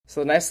So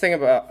the nice thing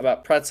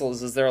about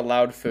pretzels is they're a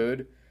loud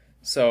food.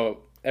 So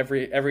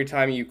every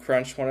time you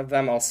crunch one of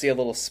them, I'll see a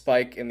little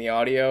spike in the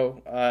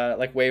audio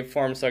like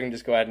waveform, so I can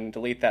just go ahead and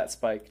delete that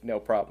spike, no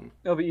problem.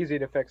 It'll be easy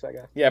to fix, I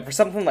guess. Yeah, for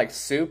something like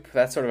soup,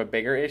 that's sort of a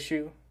bigger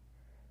issue.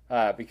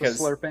 Because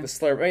The slurping. the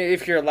slurp, I mean,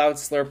 if you're a loud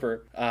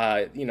slurper,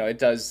 it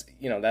does,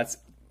 that's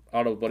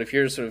audible. But if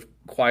you're sort of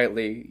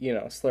quietly,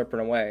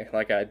 slurping away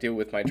like I do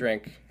with my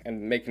drink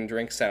and making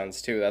drink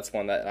sounds too, that's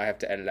one that I have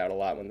to edit out a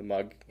lot when the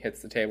mug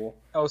hits the table.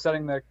 Oh,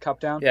 setting the cup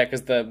down? Yeah,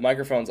 because the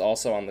microphone's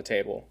also on the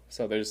table,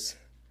 so there's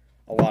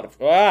a lot of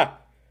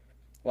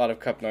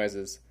cup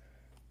noises.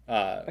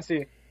 I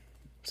see.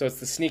 So it's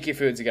the sneaky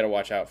foods you got to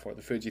watch out for.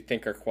 The foods you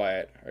think are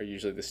quiet are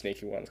usually the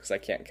sneaky ones because I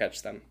can't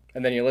catch them.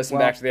 And then you listen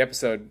back to the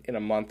episode in a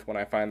month when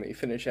I finally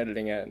finish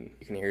editing it, and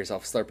you can hear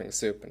yourself slurping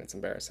soup, and it's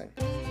embarrassing.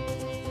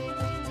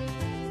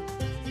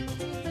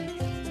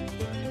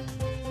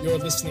 You're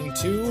listening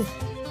to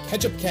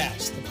Ketchup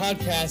Cast, the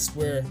podcast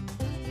where,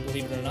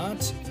 believe it or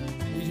not,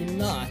 we do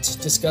not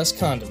discuss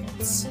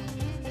condiments.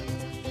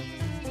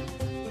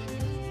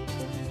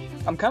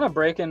 I'm kind of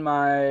breaking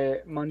my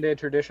Monday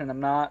tradition. I'm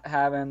not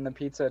having the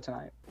pizza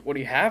tonight. What are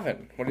you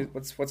having?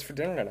 What's for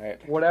dinner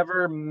tonight?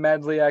 Whatever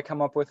medley I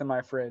come up with in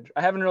my fridge.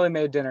 I haven't really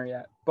made dinner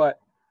yet, but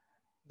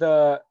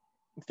the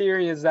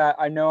theory is that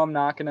I know I'm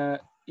not going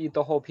to eat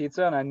the whole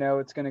pizza, and I know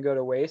it's going to go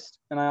to waste.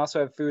 And I also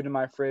have food in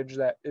my fridge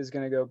that is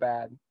going to go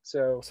bad.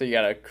 So you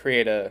got to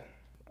create a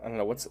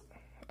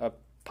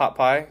pot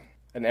pie?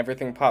 An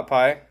everything pot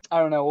pie? I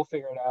don't know. We'll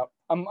figure it out.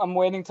 I'm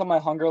waiting till my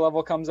hunger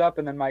level comes up,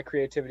 and then my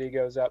creativity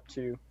goes up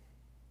too.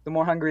 The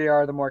more hungry you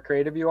are, the more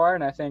creative you are,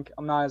 and I think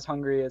I'm not as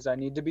hungry as I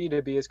need to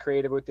be as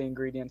creative with the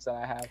ingredients that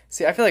I have.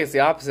 See, I feel like it's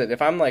the opposite.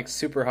 If I'm like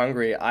super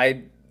hungry,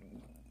 I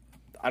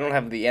don't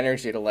have the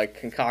energy to like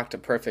concoct a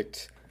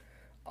perfect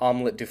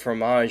omelette du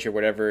fromage or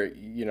whatever,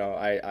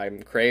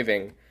 I'm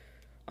craving.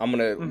 I'm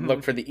going to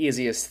look for the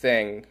easiest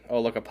thing.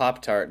 Oh, look, a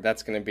Pop-Tart.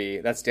 That's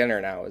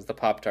dinner now, is the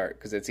Pop-Tart,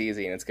 because it's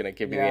easy and it's going to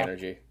give you the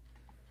energy.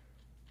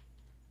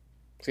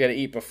 So you got to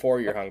eat before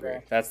you're hungry.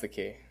 Cool. That's the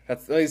key.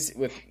 That's at least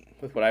with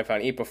what I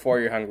found. Eat before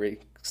you're hungry.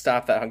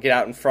 Stop that. Get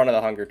out in front of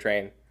the hunger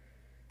train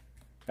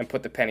and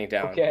put the penny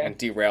down and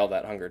derail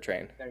that hunger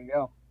train. There you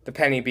go. The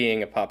penny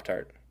being a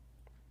Pop-Tart.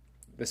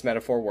 This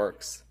metaphor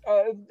works.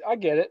 I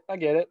get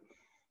it.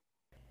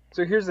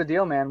 So here's the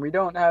deal, man. We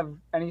don't have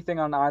anything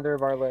on either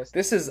of our lists.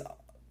 This is,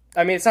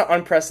 it's not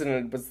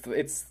unprecedented, but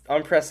it's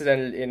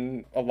unprecedented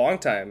in a long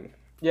time.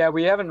 Yeah,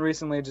 we haven't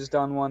recently just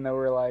done one that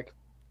we're like,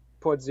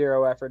 put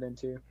zero effort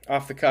into.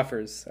 Off the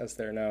cuffers, as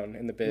they're known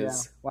in the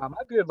biz. Yeah. Wow,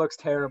 my beard looks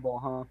terrible,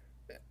 huh?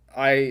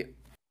 I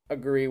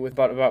agree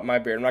about my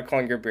beard. I'm not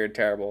calling your beard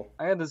terrible.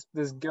 I had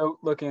this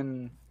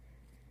goat-looking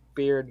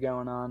beard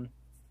going on.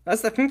 I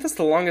think that's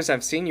the longest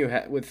I've seen you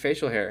with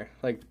facial hair.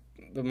 Like,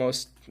 the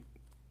most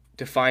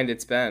defined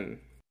it's been.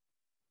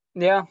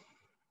 Yeah,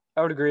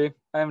 I would agree.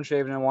 I haven't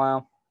shaved in a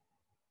while.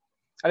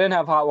 I didn't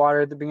have hot water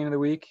at the beginning of the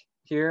week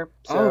here.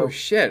 So oh,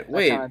 shit.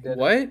 Wait,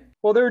 what?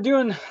 Well, they were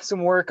doing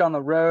some work on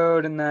the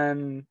road, and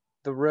then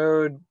the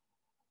road,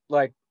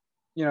 so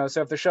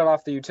if they shut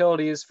off the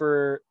utilities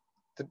for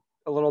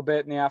a little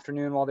bit in the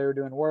afternoon while they were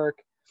doing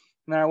work,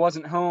 and then I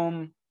wasn't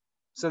home,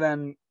 so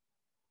then,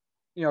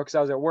 because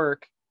I was at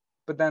work,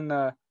 but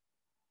then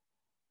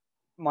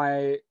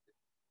my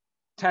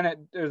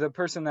tenant, or the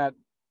person that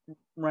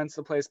rents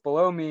the place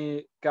below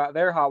me, got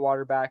their hot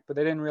water back, but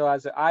they didn't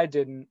realize that I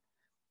didn't,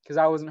 because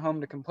I wasn't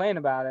home to complain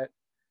about it.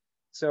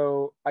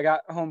 So I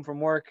got home from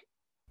work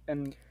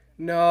and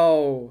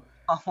no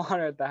hot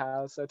water at the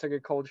house. I took a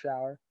cold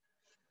shower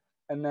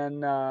and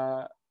then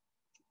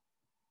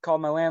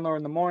called my landlord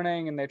in the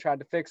morning, and they tried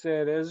to fix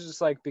it. It was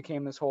just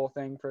became this whole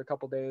thing for a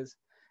couple days.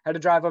 I had to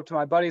drive up to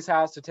my buddy's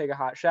house to take a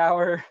hot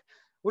shower,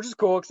 which is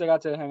cool because I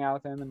got to hang out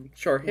with him and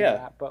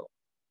that. But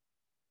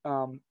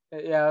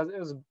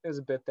it was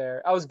a bit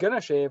there. I was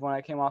gonna shave when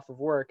I came off of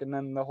work, and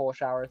then the whole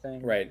shower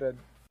thing, the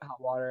hot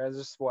water, is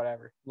just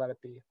whatever, let it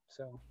be.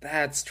 So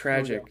that's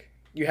tragic.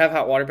 You have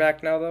hot water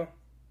back now, though?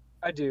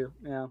 I do,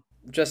 yeah.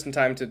 Just in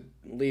time to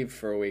leave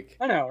for a week.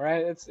 I know,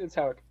 right? It's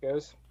how it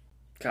goes.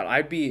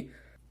 God,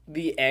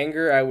 the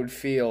anger I would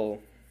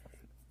feel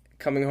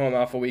coming home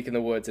off a week in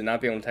the woods and not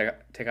being able to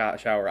take a hot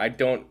shower. I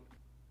don't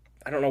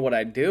know what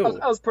I'd do.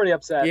 I was pretty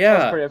upset. Yeah. I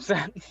was pretty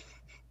upset.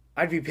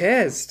 I'd be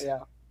pissed. Yeah.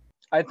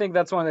 I think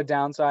that's one of the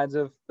upsides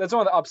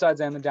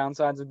and the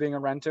downsides of being a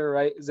renter,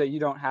 right? Is that you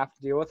don't have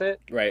to deal with it.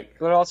 Right.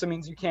 But it also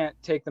means you can't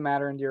take the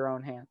matter into your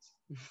own hands.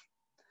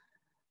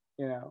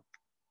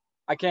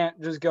 I can't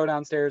just go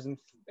downstairs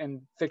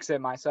and fix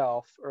it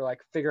myself, or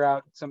figure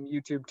out some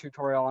YouTube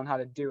tutorial on how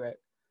to do it.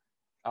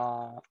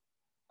 I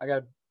got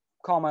to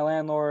call my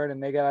landlord,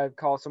 and they got to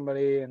call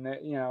somebody, and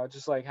it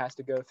just has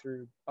to go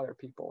through other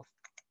people.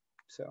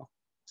 So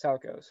that's how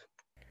it goes.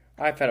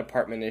 I've had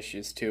apartment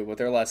issues too, but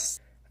they're less.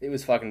 It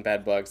was fucking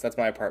bed bugs. That's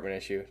my apartment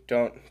issue.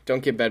 Don't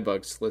get bed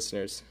bugs,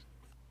 listeners.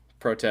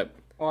 Pro tip.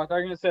 Well, I thought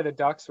you were going to say the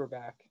ducks were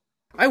back.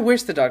 I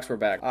wish the ducks were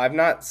back. I've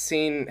not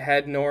seen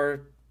head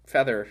nor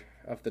feather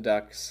of the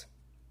ducks.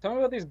 Tell me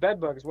about these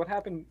bed bugs. What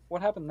happened?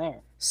 What happened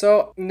there?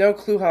 So, no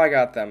clue how I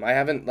got them. I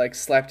haven't like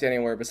slept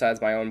anywhere besides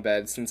my own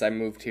bed since I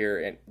moved here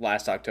in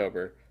last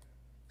October.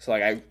 So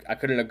like I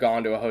couldn't have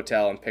gone to a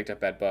hotel and picked up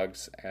bed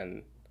bugs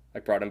and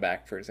like brought them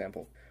back, for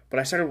example. But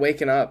I started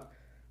waking up.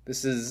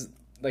 This is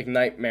like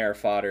nightmare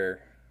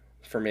fodder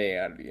for me.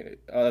 I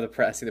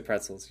see the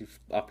pretzels. You've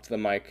upped the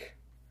mic.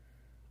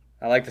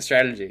 I like the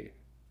strategy.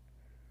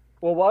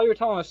 Well, while you were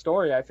telling a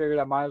story, I figured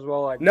I might as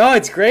well like. No,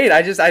 it's great.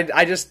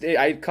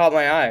 I caught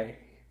my eye.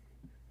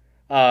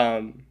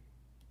 I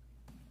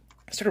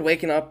started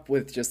waking up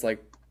with just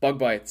like bug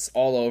bites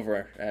all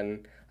over,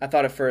 and I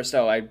thought at first,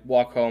 oh, I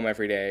walk home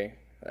every day.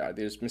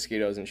 There's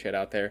mosquitoes and shit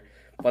out there,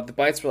 but the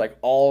bites were like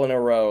all in a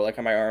row, like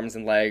on my arms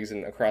and legs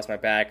and across my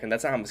back, and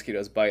that's not how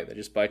mosquitoes bite. They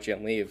just bite you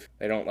and leave.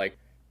 They don't like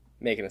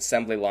make an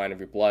assembly line of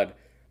your blood.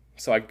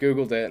 So I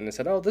googled it and it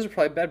said, oh, those are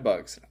probably bed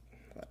bugs.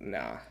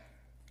 Nah,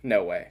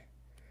 no way.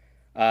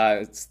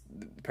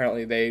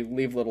 Apparently they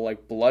leave little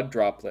like blood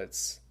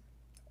droplets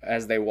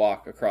as they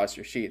walk across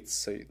your sheets.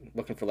 So you're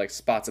looking for like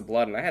spots of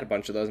blood, and I had a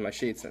bunch of those in my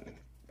sheets,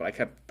 but I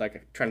kept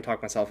like trying to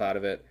talk myself out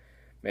of it.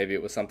 Maybe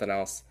it was something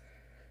else.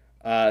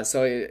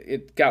 So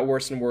it got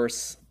worse and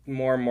worse,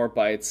 more and more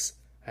bites.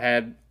 I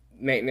had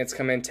maintenance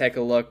come in, take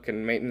a look,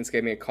 and maintenance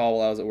gave me a call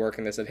while I was at work,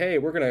 and they said, hey,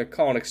 we're going to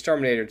call an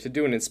exterminator to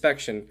do an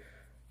inspection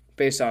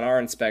based on our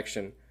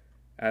inspection,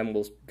 and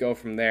we'll go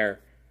from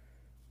there.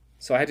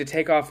 So I had to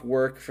take off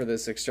work for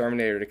this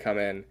exterminator to come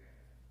in,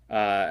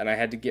 and I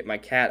had to get my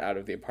cat out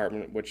of the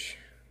apartment, which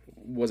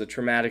was a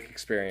traumatic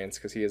experience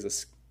because he is a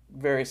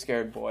very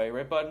scared boy.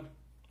 Right, bud?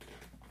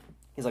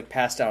 He's like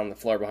passed out on the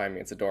floor behind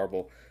me. It's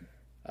adorable.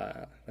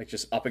 Like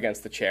just up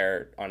against the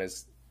chair on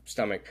his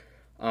stomach.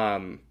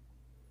 But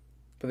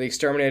the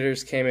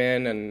exterminators came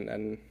in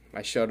and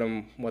I showed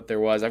them what there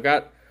was. I've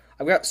got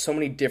so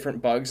many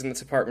different bugs in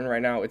this apartment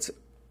right now. It's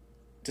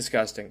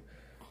disgusting.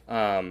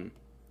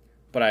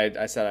 But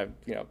I said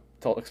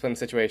explained the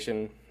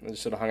situation and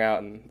just sort of hung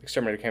out, and the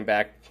exterminator came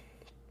back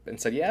and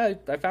said, yeah,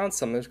 I found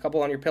some. There's a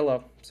couple on your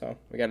pillow, so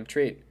we got a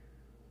treat.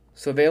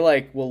 So they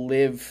like will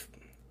live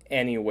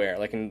anywhere,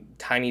 like in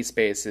tiny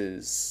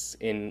spaces,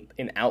 in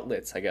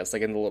outlets, I guess,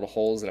 like in the little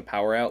holes in a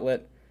power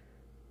outlet,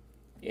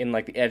 in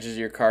like the edges of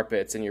your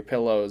carpets and your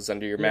pillows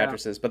under your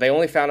mattresses. But they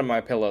only found them on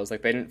my pillows.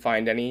 Like they didn't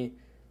find any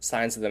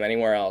signs of them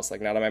anywhere else,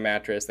 like not on my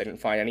mattress. They didn't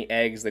find any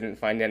eggs. They didn't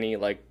find any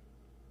like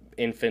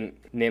infant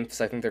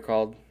nymphs, I think they're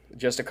called.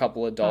 Just a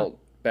couple adult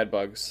bed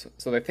bugs.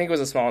 So they think it was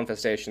a small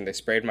infestation. They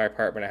sprayed my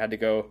apartment. I had to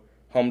go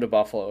home to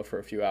Buffalo for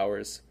a few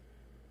hours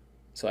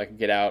so I could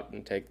get out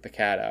and take the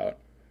cat out.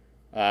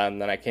 And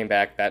then I came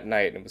back that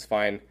night and it was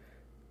fine.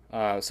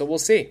 So we'll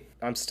see.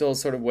 I'm still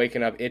sort of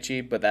waking up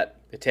itchy, but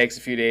it takes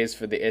a few days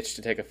for the itch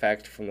to take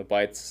effect from the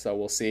bites. So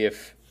we'll see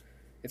if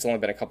it's only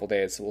been a couple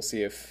days. So we'll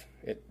see if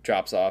it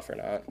drops off or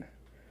not.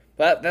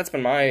 But that's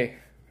been my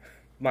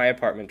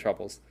apartment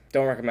troubles. I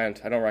don't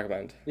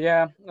recommend.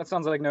 Yeah, that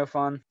sounds like no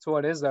fun. So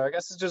what is though? I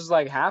guess it just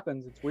like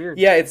happens. It's weird.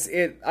 Yeah,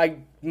 I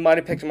might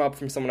have picked them up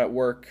from someone at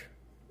work.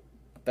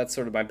 That's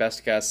sort of my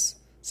best guess.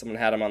 Someone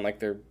had them on like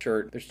their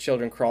shirt. There's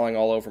children crawling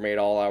all over me at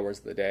all hours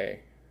of the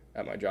day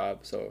at my job,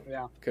 so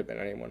yeah, could have been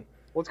anyone.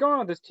 What's going on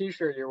with this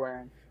t-shirt you're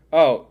wearing?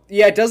 Oh,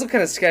 yeah, it does look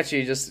kind of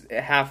sketchy, just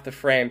half the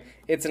frame.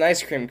 It's an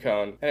ice cream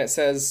cone, and it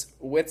says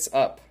Wits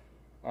Up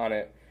on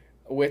it.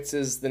 Wits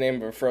is the name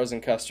of a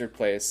frozen custard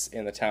place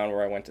in the town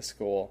where I went to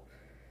school.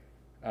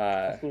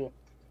 Cool.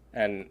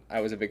 And I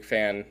was a big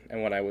fan,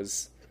 and when I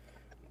was,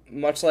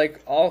 much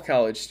like all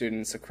college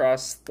students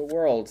across the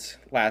world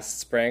last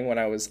spring, when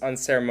I was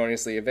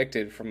unceremoniously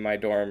evicted from my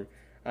dorm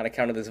on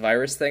account of this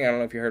virus thing, I don't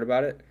know if you heard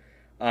about it.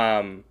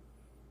 I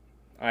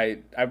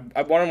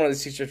wanted one of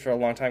these t-shirts for a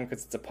long time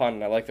because it's a pun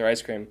and I like their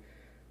ice cream.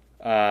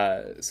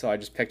 So I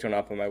just picked one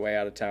up on my way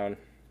out of town,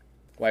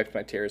 wiped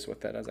my tears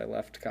with it as I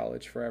left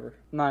college forever.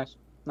 Nice.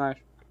 So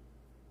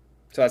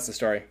that's the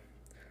story.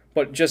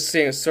 But just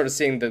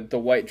seeing the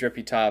white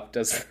drippy top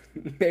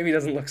maybe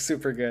doesn't look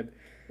super good.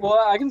 Well,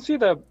 I can see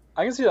the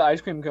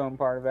ice cream cone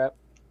part of it.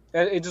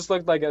 It just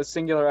looked like a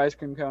singular ice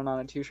cream cone on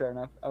a t-shirt,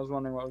 and I was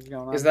wondering what was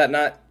going on. Is that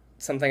not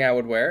something I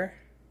would wear?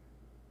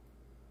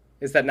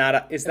 Is that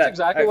not? Is that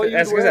exactly what you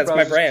would wear? That's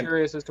my brand. I was just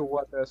curious as to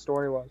what the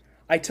story was.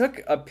 I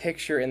took a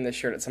picture in this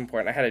shirt at some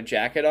point. I had a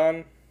jacket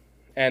on,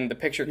 and the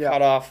picture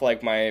cut off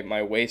like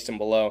my waist and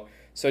below.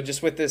 So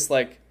just with this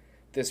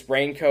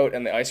raincoat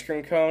and the ice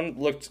cream cone,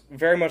 looked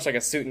very much like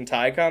a suit and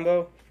tie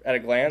combo at a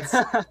glance,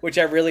 which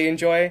I really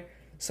enjoy.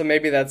 So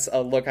maybe that's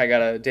a look I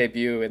gotta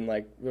debut in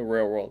like the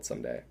real world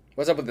someday.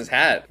 What's up with this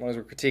hat? As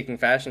we're critiquing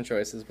fashion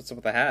choices, what's up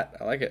with the hat?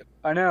 I like it.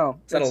 I know.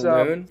 Is that a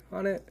loon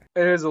on it?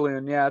 It is a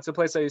loon, yeah. It's a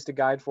place I used to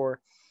guide for.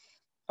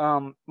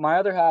 My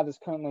other hat is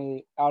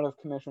currently out of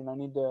commission. I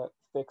need to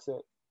fix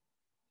it.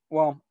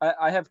 Well,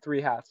 I have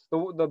 3 hats.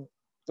 The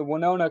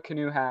Winona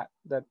canoe hat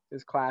that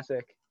is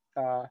classic.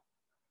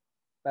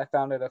 I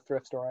found at a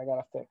thrift store. I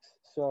gotta fix.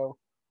 So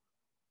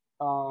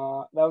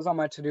that was on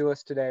my to-do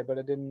list today, but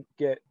it didn't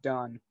get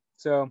done.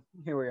 So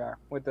here we are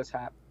with this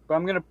hat. But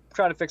I'm gonna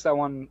try to fix that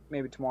one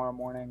maybe tomorrow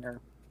morning or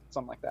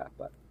something like that.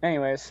 But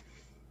anyways,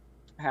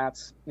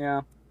 hats.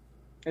 Yeah,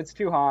 It's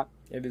too hot.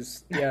 It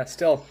is, yeah,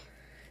 still.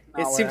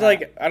 It Not seems where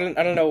like, I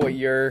don't know what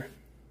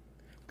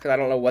because I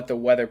don't know what the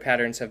weather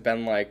patterns have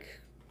been like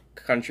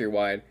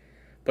countrywide,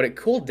 but it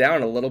cooled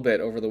down a little bit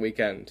over the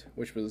weekend,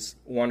 which was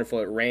wonderful.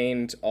 It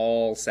rained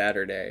all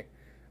Saturday,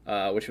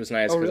 which was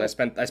nice because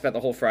really? I spent the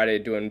whole Friday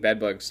doing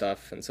bedbug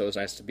stuff, and so it was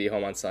nice to be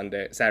home on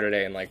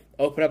Saturday, and like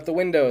open up the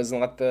windows and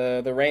let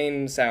the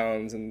rain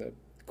sounds and the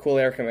cool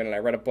air come in, and I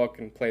read a book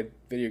and played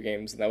video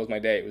games, and that was my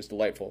day. It was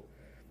delightful.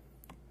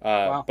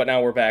 Wow. But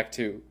now we're back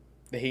to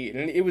the heat,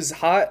 and it was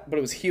hot, but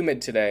it was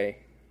humid today,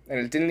 and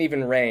it didn't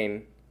even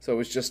rain, so it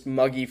was just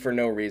muggy for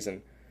no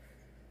reason.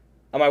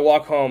 On my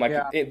walk home,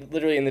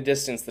 literally in the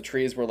distance, the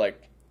trees were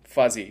like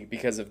fuzzy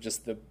because of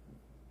just the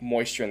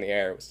moisture in the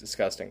air. It was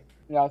disgusting.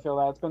 Yeah, I feel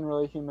that. It's been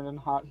really humid and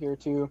hot here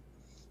too.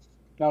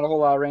 Not a whole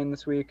lot of rain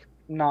this week.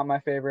 Not my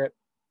favorite.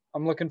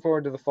 I'm looking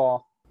forward to the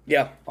fall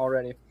Yeah.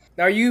 already.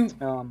 Now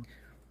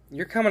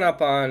you're coming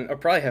up on, or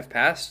probably have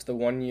passed the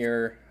 1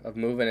 year of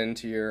moving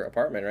into your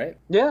apartment, right?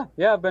 Yeah,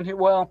 I've been here.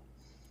 Well,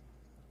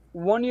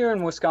 1 year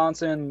in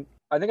Wisconsin.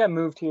 I think I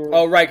moved here.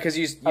 Oh, right, because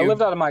I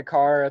lived out of my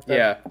car at the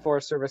Yeah.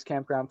 Forest Service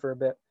campground for a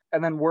bit.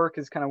 And then work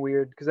is kind of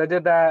weird because I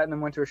did that and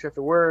then went to a shift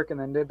of work and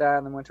then did that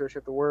and then went to a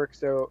shift of work.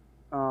 So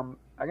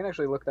I can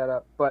actually look that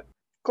up. But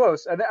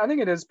close. I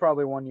think it is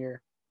probably 1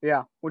 year.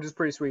 Yeah, which is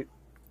pretty sweet.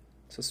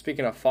 So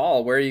speaking of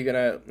fall, where are you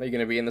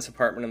gonna be in this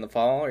apartment in the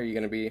fall, or are you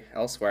gonna be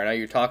elsewhere? I know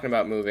you're talking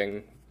about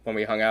moving when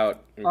we hung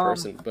out in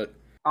person, but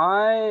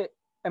I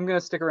am going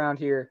to stick around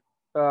here.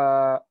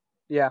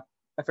 Yeah,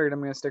 I figured I'm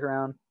going to stick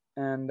around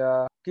and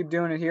keep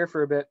doing it here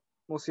for a bit.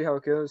 We'll see how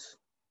it goes.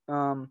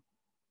 I'm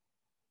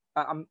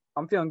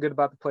feeling good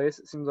about the place.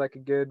 It seems like a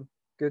good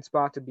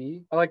spot to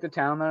be. I like the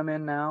town that I'm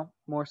in now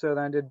more so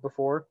than I did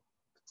before,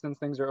 since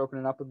things are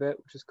opening up a bit,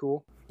 which is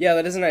cool. yeah,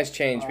 that is a nice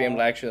change, being able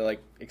to actually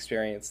like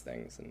experience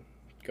things and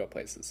go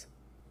places.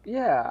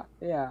 Yeah.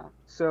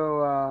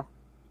 So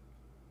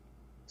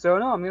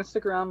no, I'm gonna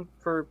stick around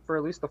for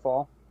at least the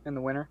fall and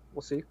the winter.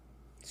 We'll see.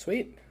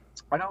 Sweet.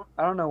 I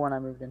don't know when I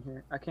moved in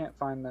here. I can't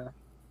find the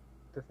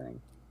thing,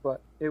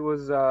 but it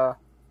was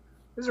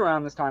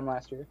around this time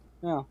last year.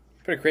 Yeah.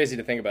 Pretty crazy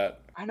to think about.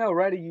 I know,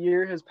 right? A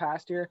year has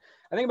passed here.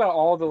 I think about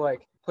all the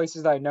like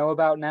places that I know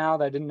about now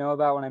that I didn't know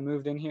about when I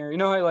moved in here. You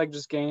know, I like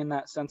just gained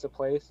that sense of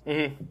place.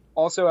 Mm-hmm.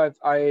 Also,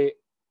 I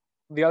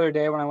the other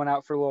day when I went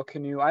out for a little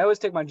canoe, I always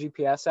take my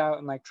GPS out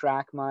and like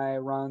track my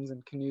runs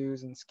and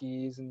canoes and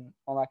skis and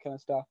all that kind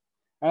of stuff.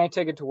 And I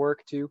take it to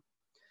work too.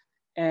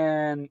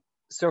 And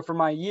so for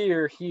my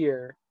year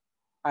here,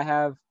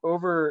 I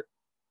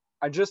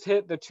just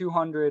hit the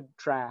 200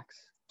 tracks,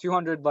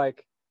 200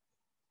 like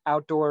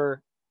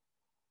outdoor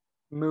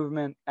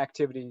movement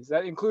activities.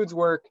 That includes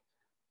work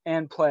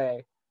and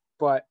play,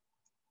 but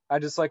I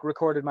just like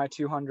recorded my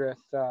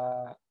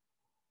 200th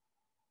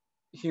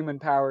human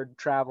powered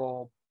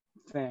travel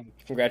thing.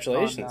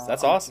 Congratulations.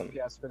 That's awesome.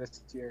 Yes, for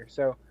this year.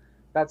 So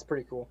that's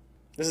pretty cool.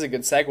 This is a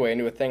good segue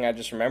into a thing I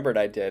just remembered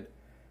I did.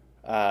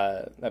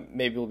 That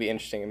maybe will be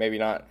interesting and maybe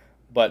not.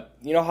 But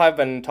you know how I've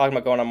been talking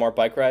about going on more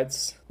bike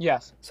rides?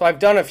 Yes. So I've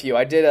done a few.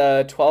 I did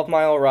a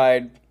 12-mile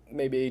ride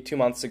maybe 2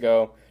 months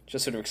ago,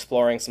 just sort of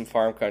exploring some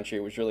farm country.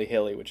 It was really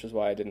hilly, which is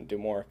why I didn't do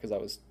more, because I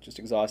was just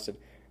exhausted.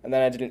 And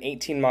then I did an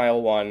 18-mile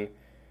one.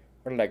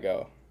 Where did I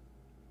go?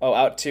 Oh,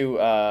 out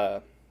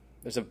to,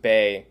 there's a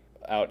bay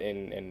out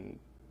in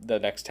the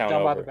next town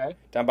Down over. by the bay?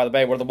 Down by the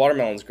bay, where the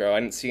watermelons grow. I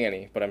didn't see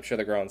any, but I'm sure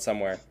they're growing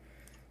somewhere.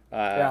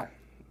 Yeah.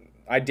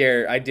 I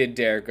did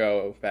dare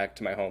go back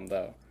to my home,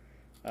 though.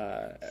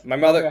 My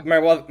mother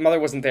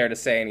wasn't there to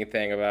say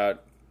anything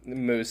about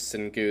moose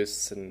and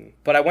goose,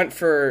 but I went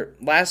for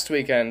last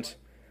weekend.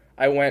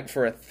 I went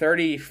for a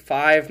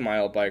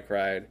 35-mile bike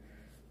ride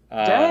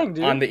Dang,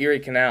 dude. on the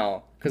Erie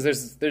Canal,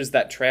 because there's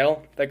that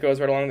trail that goes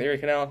right along the Erie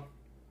Canal,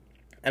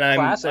 and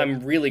I'm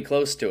really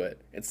close to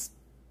it.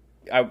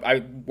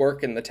 I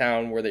work in the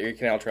town where the Erie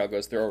Canal Trail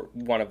goes through, or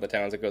one of the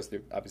towns that goes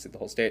through, obviously the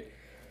whole state.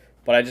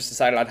 But I just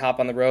decided I'd hop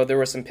on the road. There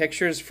were some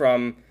pictures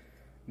from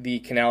the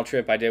canal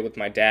trip I did with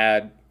my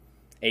dad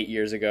 8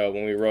 years ago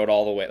when we rode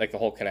all the way, like the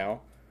whole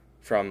canal,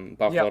 from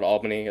Buffalo to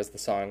Albany, as the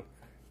song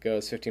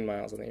goes, 15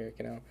 miles on the Erie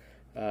Canal.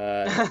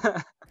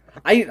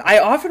 I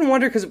often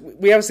wonder, because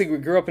we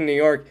grew up in New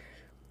York,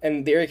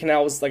 and the Erie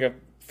Canal was like a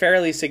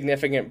fairly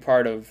significant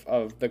part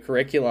of the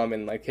curriculum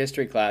in like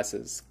history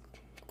classes,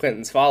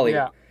 Clinton's Folly.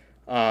 Yeah.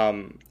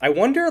 I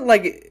wonder,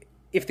 like,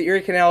 if the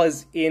Erie Canal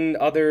is in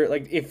other,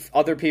 like, if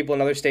other people in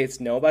other states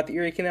know about the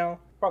Erie Canal.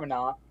 Probably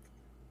not.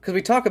 Because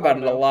we talk about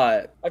it a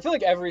lot. I feel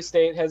like every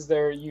state has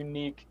their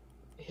unique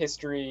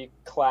history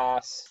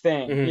class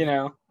thing, Mm-hmm. you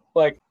know?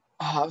 Like,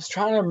 I was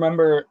trying to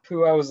remember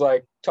who I was,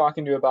 like,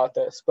 talking to about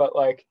this, but,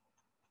 like,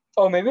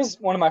 maybe it was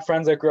one of my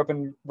friends that grew up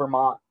in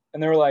Vermont,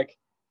 and they were like,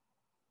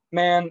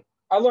 man,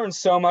 I learned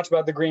so much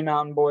about the Green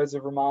Mountain Boys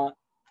of Vermont.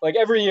 Like,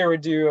 every year we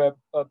do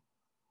a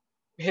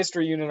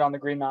history unit on the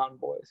Green Mountain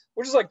Boys,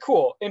 which is, like,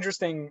 cool,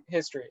 interesting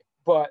history,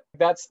 but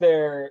that's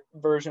their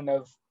version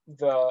of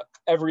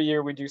every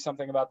year we do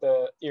something about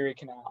the Erie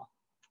Canal,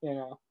 you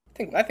know?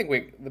 I think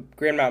the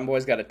Green Mountain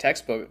Boys got a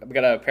textbook. We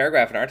got a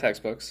paragraph in our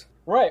textbooks.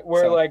 Right,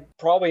 where So- like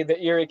probably the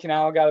Erie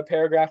Canal got a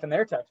paragraph in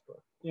their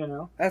textbook, you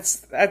know?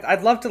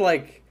 I'd love to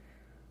like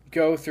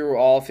go through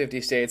all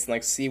 50 states and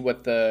like see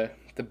what the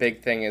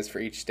big thing is for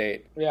each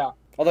state. Yeah.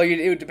 Although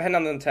it would depend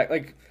on the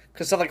like,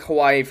 because stuff like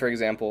Hawaii, for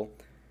example,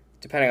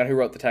 depending on who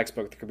wrote the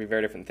textbook, there could be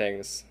very different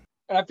things.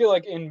 And I feel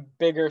like in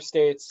bigger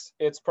states,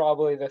 it's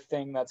probably the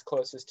thing that's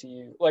closest to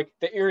you. Like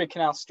the Erie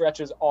Canal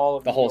stretches all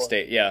of The New whole York.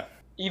 state, yeah.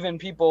 Even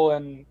people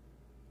in,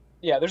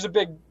 yeah, there's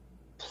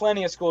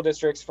plenty of school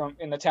districts from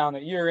in the town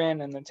that you're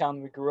in and the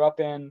town we grew up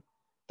in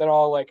that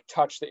all like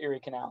touch the Erie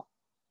Canal.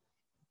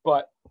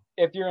 But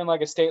if you're in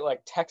like a state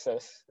like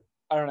Texas,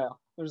 I don't know.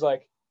 There's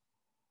like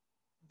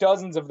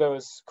dozens of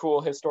those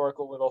cool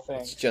historical little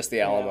things. It's just the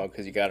you know? Alamo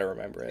because you got to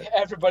remember it.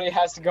 Everybody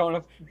has to go on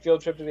a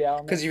field trip to the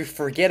Alamo. Because you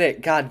forget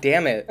it. God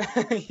damn it.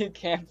 You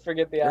can't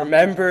forget the Alamo.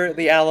 Remember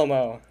the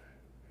Alamo.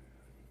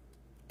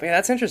 But yeah,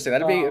 that's interesting.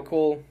 That'd be a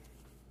cool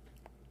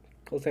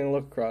thing to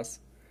look across.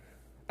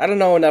 I don't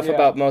know enough Yeah.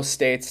 about most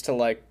states to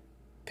like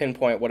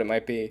pinpoint what it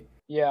might be.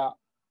 Yeah,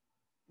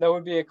 that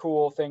would be a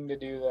cool thing to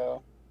do,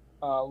 though.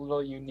 A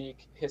little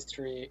unique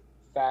history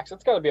facts.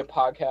 It's got to be a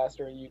podcast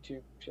or a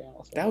YouTube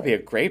channel. That would be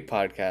a great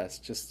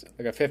podcast. Just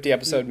like a 50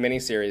 episode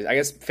miniseries. I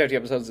guess 50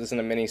 episodes isn't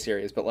a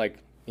miniseries, but like,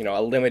 you know,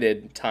 a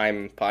limited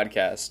time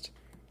podcast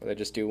where they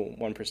just do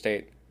one per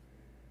state.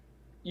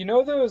 You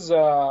know those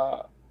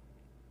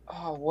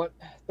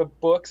the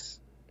books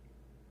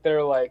that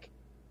are like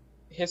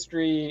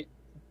history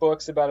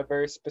books about a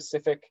very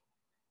specific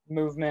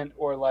movement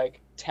or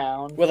like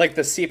town? With like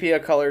the sepia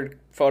colored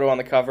photo on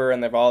the cover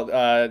and they've all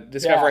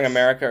Discovering Yes.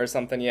 America or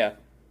something, yeah.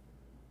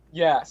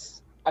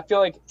 Yes. I feel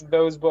like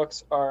those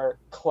books are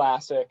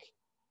classic.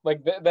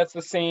 Like that's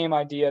the same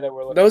idea that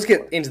we're looking Those for.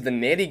 get into the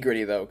nitty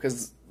gritty though,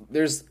 because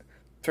there's,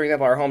 for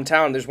example, our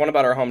hometown. There's one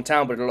about our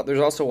hometown, but there's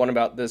also one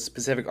about the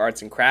specific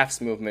arts and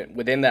crafts movement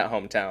within that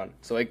hometown.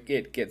 So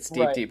it gets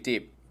deep, Right. deep,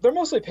 deep. They're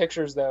mostly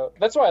pictures, though.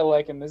 That's why I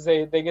like them. Is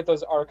they get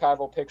those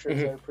archival pictures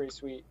Mm-hmm. that are pretty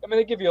sweet. I mean,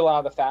 they give you a lot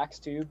of the facts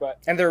too, but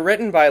And they're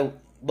written by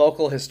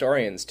local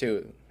historians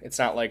too. It's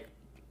not like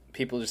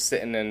people just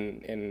sitting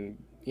in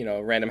you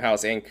know Random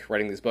House Inc.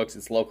 writing these books.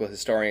 It's local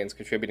historians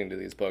contributing to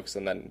these books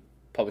and then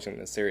publishing them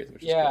in a series,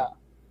 which is yeah, cool.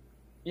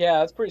 yeah,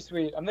 that's pretty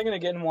sweet. I'm thinking of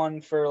getting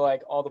one for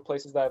like all the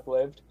places that I've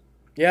lived.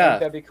 I think Yeah,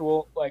 that'd be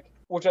cool. Like,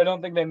 which I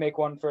don't think they make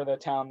one for the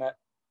town that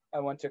I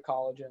went to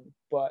college in,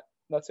 but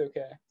that's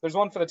okay. There's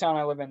one for the town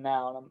I live in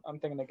now, and I'm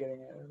thinking of getting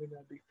it. I think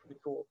that'd be pretty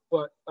cool.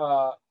 But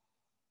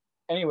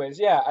anyways,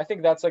 yeah, I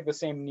think that's like the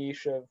same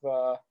niche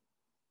of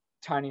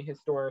tiny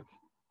historic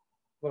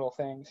little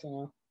things, you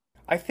know.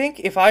 I think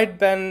if I'd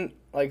been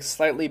like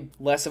slightly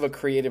less of a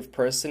creative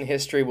person,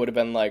 history would have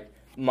been like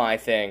my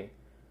thing.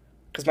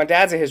 Because my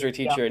dad's a history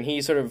teacher, and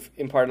he sort of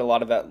imparted a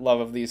lot of that love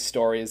of these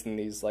stories and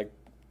these like,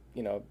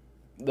 you know,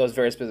 those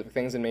very specific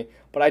things in me.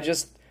 But I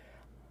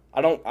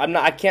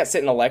can't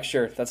sit in a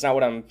lecture. That's not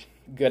what I'm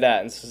good at.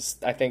 And it's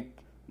just, I think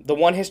the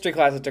one history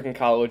class I took in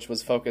college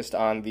was focused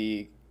on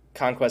the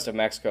conquest of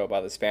Mexico by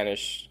the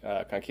Spanish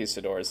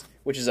conquistadors,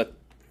 which is a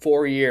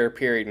 4-year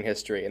period in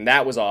history, and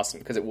that was awesome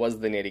because it was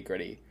the nitty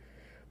gritty.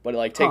 But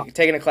like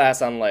taking a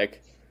class on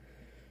like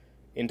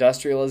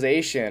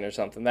industrialization or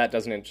something, that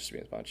doesn't interest me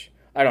as much.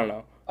 I don't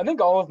know. I think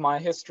all of my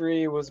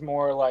history was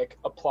more like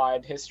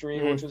applied history,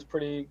 Mhm. which was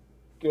pretty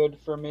good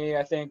for me.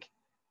 I think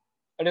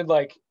I did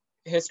like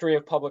history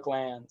of public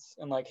lands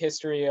and like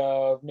history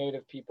of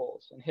native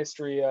peoples and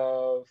history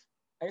of,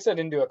 I guess I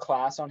didn't do a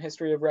class on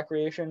history of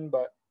recreation,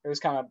 but it was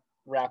kind of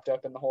wrapped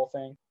up in the whole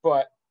thing.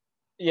 But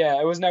yeah,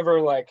 it was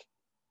never like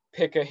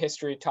pick a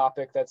history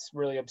topic that's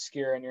really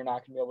obscure and you're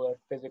not going to be able to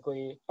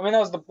physically. I mean, that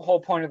was the whole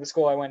point of the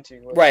school I went to.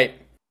 Was Right.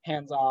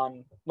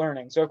 hands-on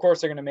learning. So of course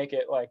they're going to make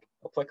it like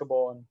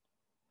applicable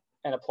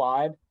and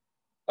applied.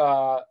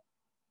 The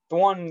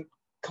one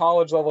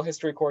college level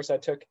history course I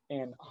took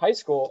in high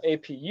school,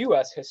 AP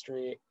US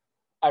history,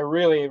 I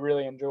really,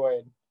 really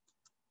enjoyed.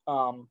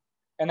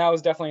 And that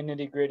was definitely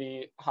nitty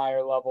gritty,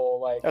 higher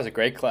level. Like, That was a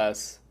great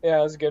class. yeah,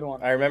 it was a good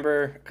one. I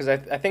remember because I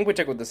think we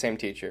took it with the same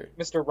teacher,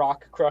 Mr.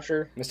 Rock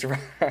Crusher. Mr.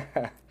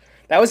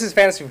 That was his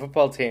fantasy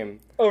football team.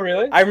 Oh,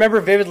 really? I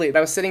remember vividly. I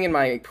was sitting in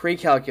my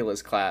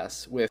pre-calculus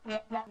class with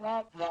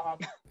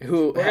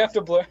who. We're gonna have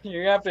to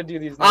you have to do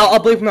these. I'll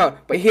bleep him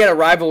out. But he had a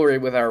rivalry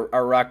with our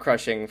rock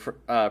crushing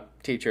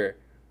teacher.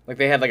 Like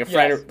they had like a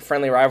Yes.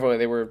 friendly rivalry.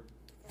 They were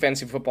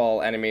fantasy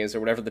football enemies or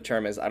whatever the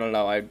term is. I don't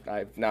know.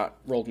 I've not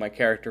rolled my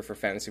character for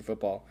fantasy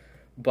football,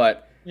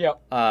 but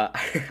Yep.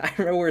 I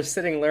remember we were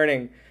sitting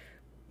learning,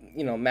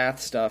 you know, math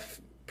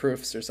stuff,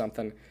 proofs or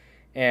something,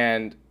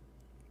 and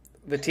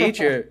the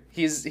teacher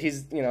he's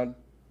you know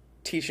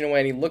teaching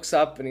away, and he looks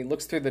up and he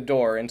looks through the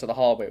door into the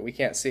hallway. We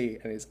can't see,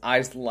 and his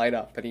eyes light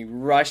up, and he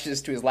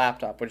rushes to his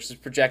laptop, which is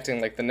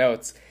projecting like the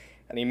notes,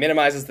 and he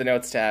minimizes the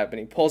notes tab, and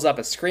he pulls up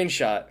a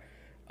screenshot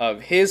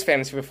of his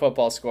fantasy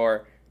football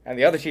score and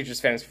the other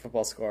teacher's fantasy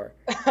football score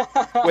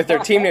with their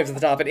team names at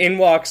the top, and in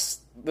walks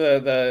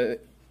the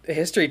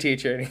history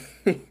teacher,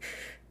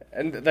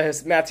 and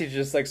the math teacher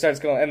just like starts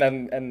going,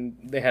 and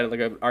they had like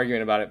an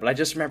argument about it. But I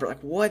just remember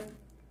like, what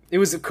It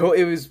was cool.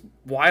 It was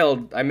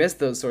wild. I missed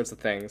those sorts of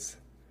things.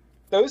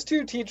 Those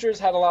two teachers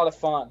had a lot of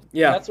fun.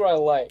 Yeah. And that's what I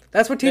like.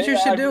 That's what teachers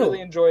should do. I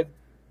really enjoyed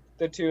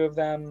the two of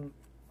them.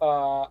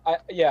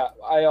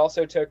 I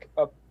also took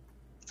a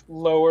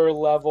lower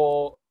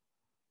level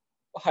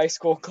high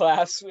school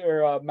class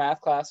or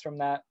math class from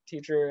that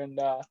teacher, and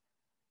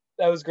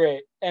that was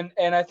great. And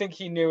I think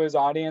he knew his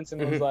audience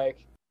and was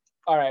like,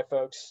 all right,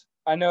 folks,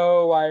 I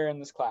know why you're in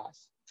this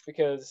class,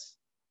 because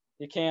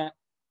you can't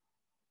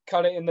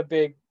cut it in the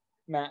big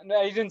math.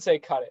 No, he didn't say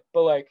cut it,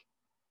 but like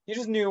he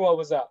just knew what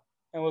was up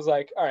and was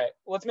like, all right,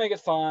 let's make it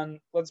fun.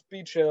 Let's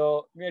be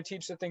chill. We're going to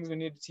teach the things we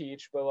need to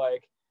teach, but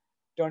like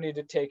don't need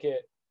to take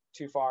it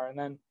too far. And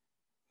then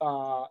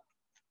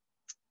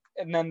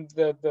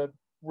the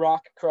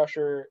Rock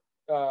Crusher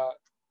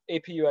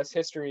AP US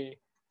history,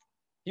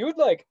 he would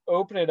like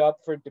open it up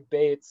for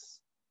debates,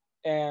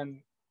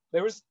 and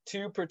there was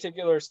two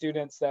particular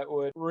students that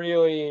would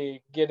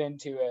really get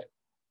into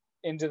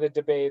the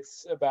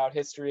debates about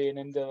history, and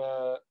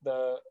into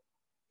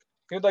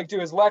he would like do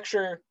his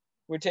lecture,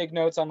 we'd take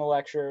notes on the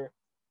lecture,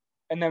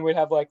 and then we'd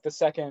have like the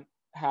second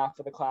half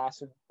of the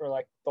class, or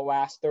like the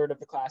last third of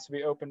the class, would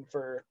be open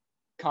for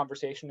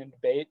conversation and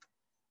debate.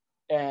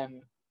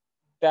 And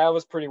that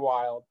was pretty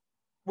wild,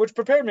 which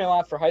prepared me a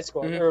lot for high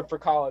school or for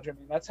college. I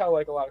mean, that's how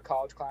like a lot of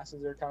college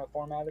classes are kind of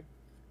formatted.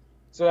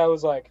 So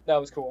that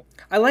was cool.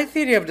 I like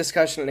the idea of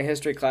discussion in a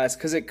history class,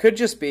 because it could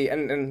just be,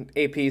 and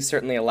AP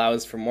certainly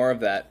allows for more of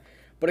that,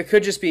 but it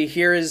could just be,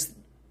 here is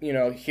the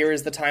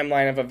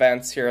timeline of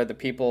events, here are the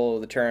people,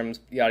 the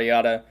terms, yada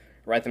yada,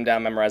 write them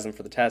down, memorize them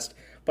for the test.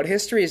 But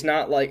history is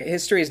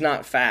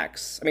not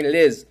facts. I mean, it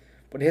is,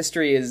 but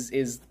history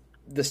is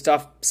the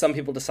stuff some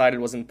people decided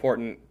was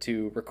important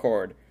to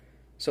record.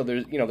 So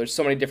there's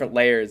so many different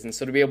layers, and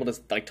so to be able to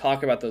like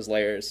talk about those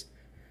layers,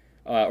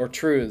 or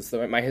truths.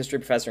 My history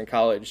professor in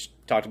college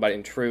talked about it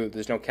in truth.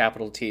 There's no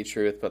capital T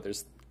truth, but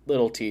there's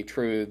little t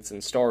truths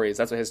and stories.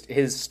 That's what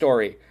his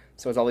story.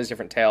 So it's all these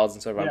different tales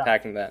and sort of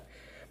unpacking that.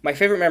 My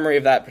favorite memory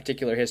of that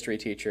particular history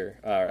teacher,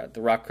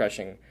 the rock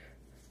crushing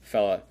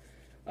fella,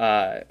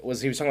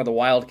 was he was talking about the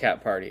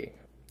Wildcat Party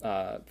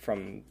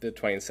from the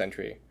 20th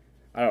century.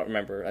 I don't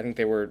remember. I think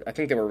they were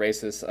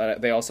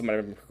racist. They also might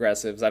have been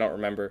progressives. I don't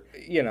remember.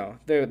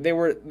 They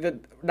were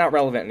not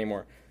relevant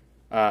anymore.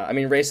 I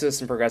mean, racists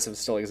and progressives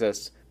still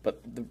exist,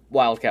 but the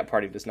Wildcat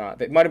Party does not.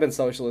 They might have been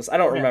socialists. I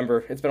don't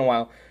remember. It's been a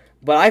while.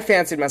 But I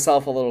fancied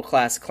myself a little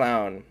class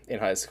clown in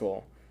high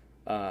school.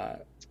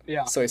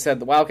 So he said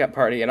the Wildcat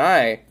Party, and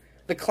I,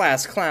 the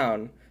class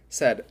clown,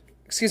 said,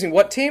 "Excuse me,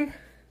 what team?"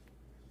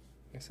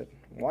 I said,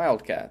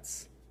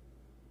 "Wildcats."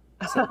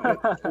 I said,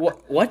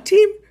 what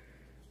team?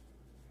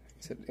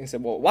 He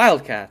said, "Well,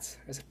 Wildcats."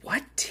 I said,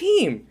 "What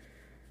team?"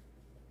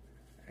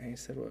 And he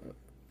said,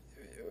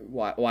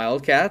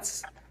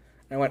 "Wildcats."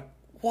 And I went,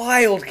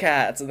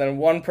 "Wildcats!" And then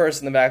one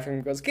person in the back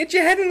room goes, "Get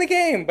your head in the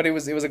game!" But it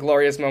was a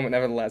glorious moment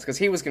nevertheless, because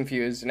he was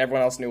confused and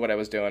everyone else knew what I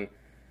was doing.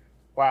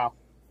 Wow.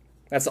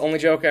 That's the only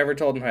joke I ever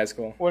told in high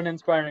school. What an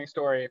inspiring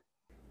story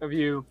of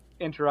you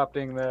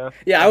interrupting the...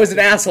 Yeah, I was an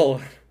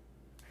asshole.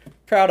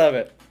 Proud of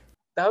it.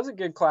 That was a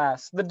good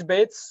class. The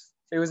debates,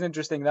 it was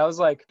interesting. That was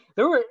like,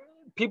 there were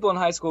people in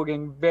high school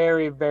getting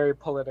very, very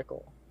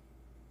political.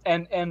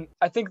 And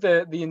I think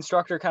the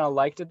instructor kind of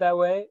liked it that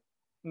way.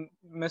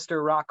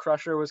 Mr. Rock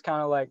Crusher was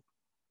kind of like,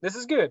 this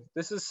is good.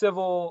 This is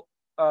civil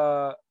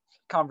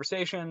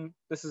conversation.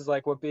 This is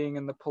like what being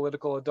in the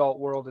political adult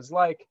world is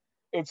like.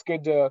 It's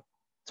good to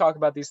talk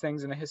about these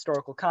things in a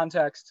historical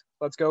context.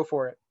 Let's go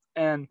for it.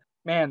 And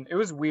man, it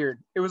was weird.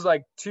 It was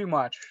like too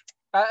much.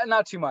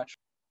 Not too much.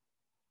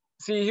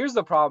 See, here's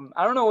the problem.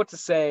 I don't know what to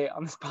say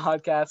on this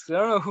podcast because I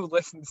don't know who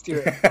listens to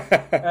it.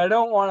 And I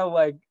don't want to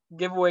like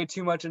give away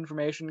too much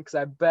information because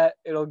I bet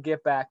it'll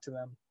get back to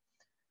them.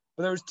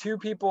 But there was two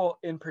people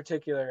in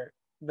particular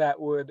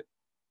that would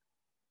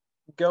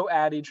go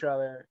at each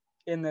other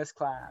in this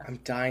class. I'm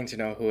dying to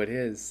know who it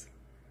is.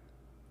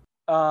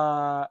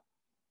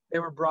 They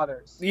were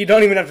brothers. You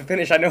don't even have to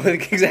finish. I know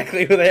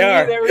exactly who they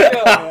are. There we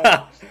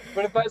go.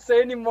 But if I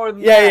say any more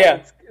than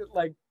that, it's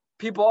like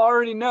people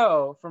already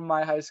know from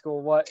my high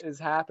school what is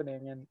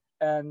happening.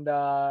 And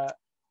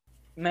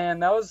man,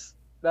 that was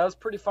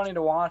pretty funny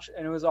to watch.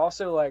 And it was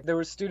also like there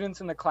were students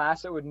in the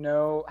class that would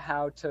know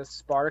how to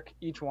spark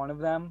each one of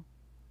them,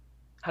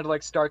 how to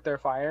like start their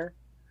fire.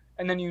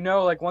 And then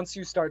like once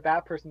you start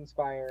that person's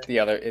fire, the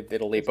other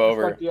it'll leap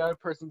over. Start the other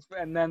person's,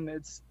 and then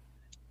it's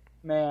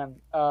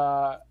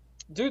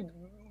dude,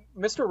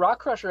 Mr. Rock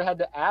Crusher had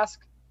to ask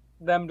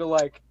them to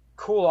like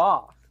cool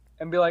off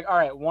and be like, all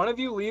right, one of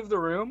you leave the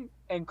room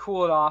and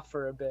cool it off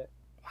for a bit.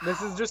 Wow.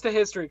 This is just a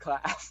history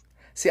class.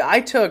 See, I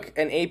took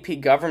an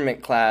AP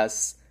government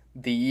class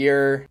the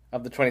year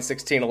of the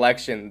 2016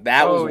 election.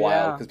 That was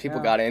wild because people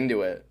got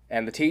into it.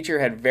 And the teacher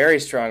had very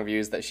strong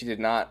views that she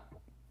did not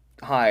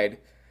hide.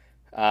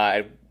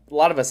 A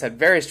lot of us had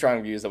very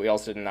strong views that we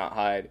also did not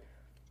hide.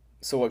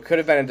 So what could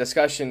have been a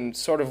discussion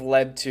sort of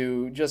led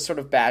to just sort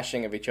of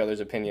bashing of each other's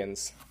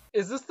opinions.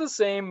 Is this the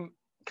same?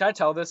 Can I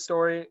tell this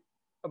story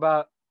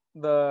about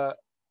the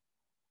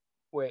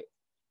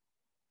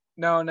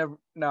No, never.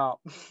 No.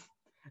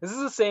 This is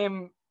the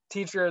same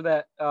teacher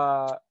that.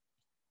 Oh,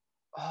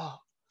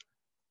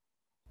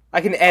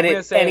 I can gonna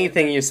edit say it.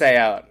 anything you say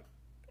out.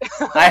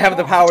 I have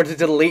the power to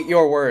delete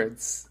your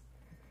words.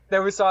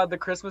 That we saw at the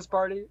Christmas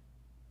party.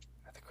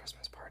 At the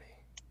Christmas party.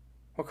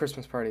 What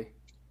Christmas party?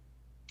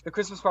 The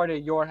Christmas party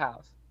at your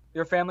house.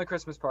 Your family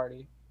Christmas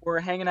party. We're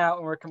hanging out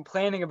and we're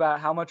complaining about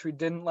how much we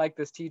didn't like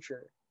this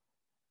teacher.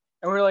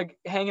 And we're like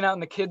hanging out in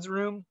the kids'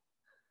 room.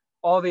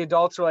 All the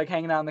adults are like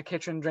hanging out in the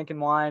kitchen drinking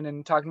wine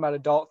and talking about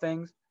adult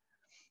things.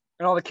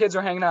 And all the kids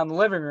are hanging out in the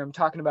living room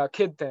talking about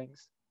kid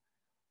things.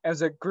 And it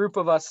was a group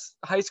of us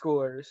high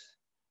schoolers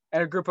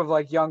and a group of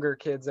like younger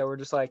kids that were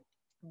just like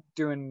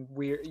doing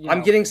weird.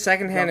 I'm getting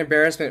secondhand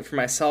embarrassment for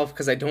myself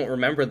because I don't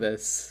remember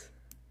this.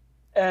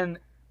 And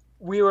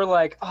we were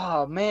like,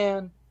 oh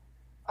man,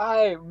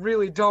 I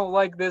really don't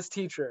like this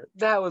teacher.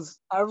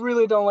 I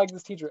really don't like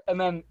this teacher. And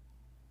then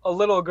a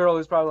little girl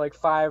who's probably like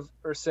 5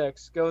 or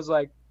 6 goes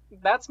like,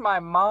 that's my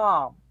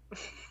mom.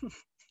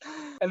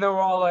 And then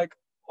we're all like,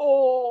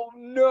 oh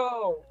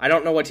no. I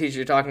don't know what teacher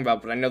you're talking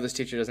about, but I know this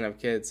teacher doesn't have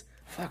kids.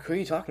 Fuck, who are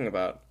you talking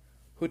about?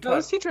 No,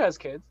 this teacher has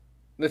kids.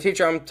 The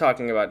teacher I'm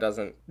talking about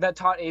doesn't. That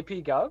taught AP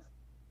Gov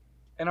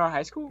in our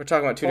high school? We're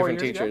talking about two 4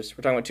 different years ago? teachers.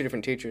 We're talking about 2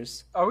 different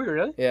teachers. Are we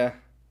really? Yeah.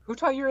 Who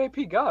taught your AP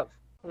Gov?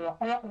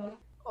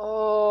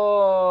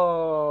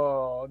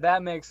 Oh,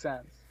 that makes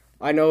sense.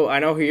 I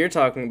know who you're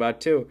talking about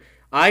too.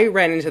 I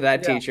ran into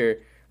that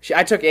teacher.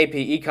 I took AP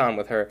Econ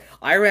with her.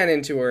 I ran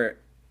into her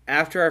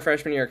after our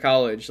freshman year of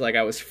college. Like,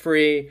 I was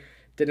free,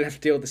 didn't have to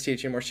deal with this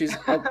teacher anymore. She's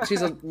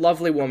a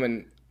lovely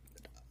woman,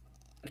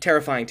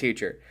 terrifying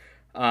teacher.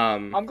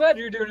 I'm glad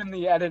you're doing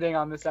the editing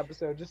on this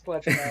episode, just to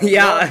let you know.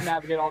 Yeah. We'll have to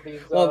navigate all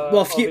these.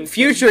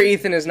 Future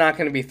Ethan is not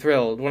going to be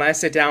thrilled when I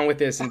sit down with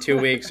this in 2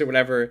 weeks or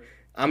whatever.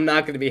 I'm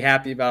not going to be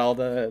happy about all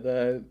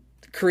the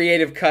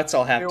creative cuts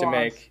I'll have to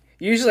make.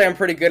 Usually I'm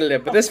pretty good at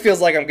it, but this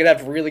feels like I'm going to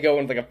have to really go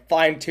in with like a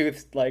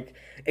fine-toothed like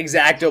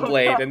X-Acto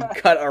blade and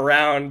cut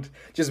around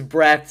just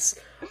breaths.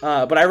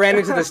 But I ran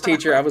into this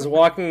teacher. I was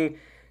walking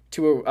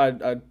to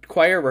a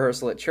choir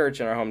rehearsal at church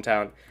in our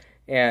hometown,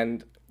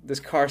 and this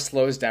car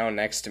slows down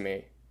next to me.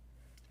 I'm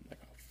like,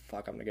 oh,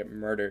 fuck, I'm going to get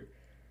murdered.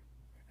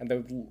 And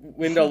the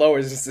window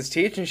lowers. It's this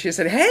teacher, and she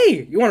said,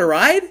 hey, you want to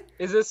ride?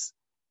 This is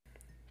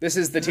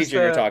the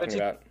teacher you're talking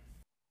about.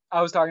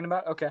 I was talking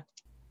about? Okay.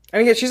 I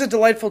mean, yeah, she's a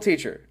delightful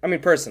teacher. I mean,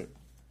 person.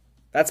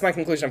 That's my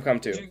conclusion I've come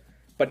to.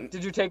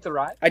 Did you take the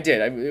ride? I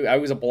did. I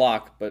was a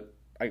block, but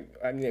I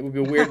mean, it would be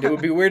weird. It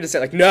would be weird to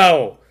say like,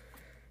 no,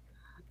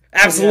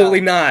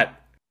 absolutely not.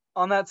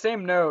 On that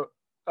same note,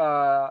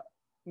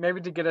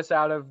 maybe to get us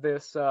out of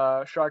this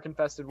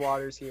shark-infested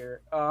waters here.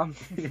 Remember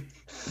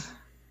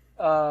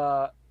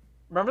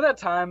that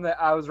time that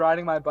I was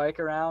riding my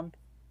bike around?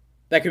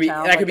 That could be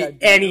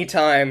any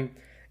time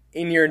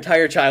in your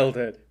entire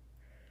childhood.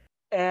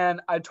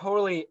 And I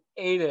totally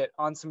ate it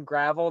on some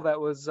gravel that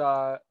was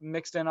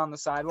mixed in on the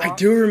sidewalk. I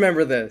do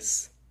remember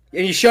this.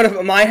 And you showed up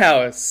at my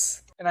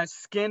house. And I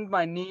skinned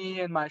my knee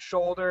and my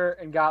shoulder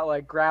and got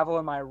like gravel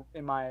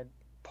in my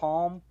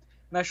palm.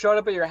 And I showed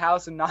up at your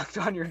house and knocked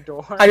on your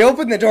door. I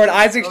opened the door and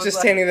Isaac's just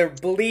standing there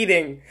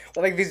bleeding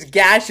with like these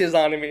gashes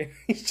on him.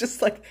 He's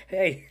just like,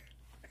 hey.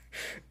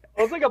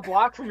 It was like a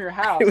block from your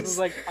house. It was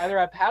like either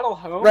I paddle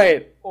home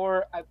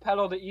or I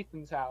pedal to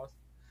Ethan's house.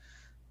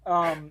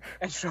 And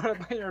showed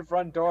up at your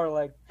front door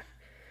like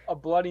a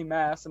bloody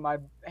mess, and my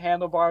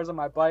handlebars on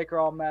my bike are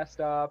all messed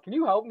up. Can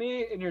you help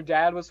me? And your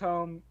dad was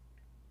home,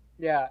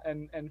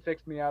 and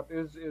fixed me up.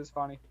 It was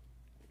funny.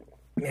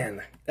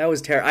 Man, that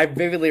was terrible. I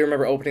vividly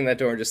remember opening that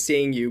door and just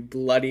seeing you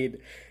bloodied,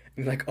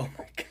 and like, oh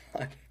my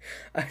god,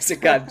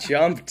 Isaac got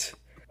jumped.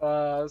 It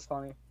was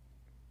funny.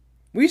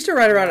 We used to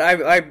ride around.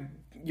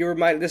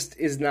 This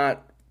is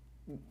not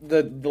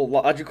the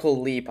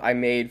logical leap I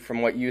made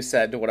from what you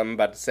said to what I'm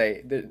about to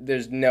say.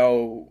 There's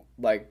no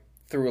like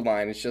through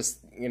line. It's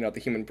just, the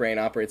human brain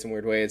operates in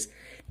weird ways.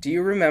 Do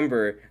you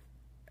remember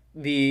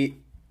it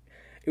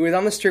was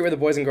on the street where the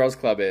Boys and Girls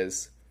Club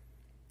is.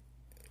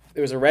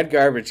 There was a red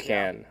garbage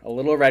can, a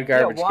little red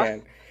garbage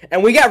can.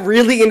 And we got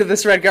really into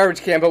this red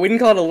garbage can, but we didn't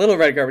call it a little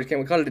red garbage can.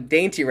 We called it a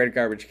dainty red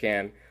garbage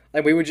can.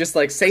 Like, we would just,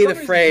 like, say the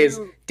phrase,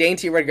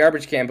 dainty red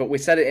garbage can, but we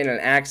said it in an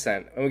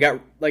accent. And we got,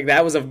 like,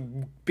 that was a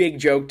big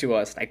joke to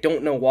us. I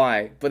don't know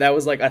why, but that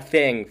was, like, a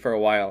thing for a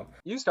while.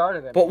 You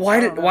started it. But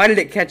why did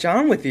it catch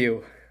on with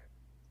you?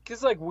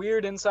 Because, like,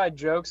 weird inside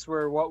jokes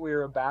were what we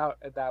were about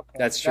at that point.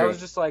 That's true. That was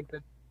just, like,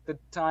 the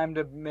time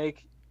to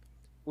make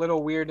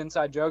little weird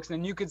inside jokes. And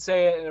then you could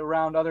say it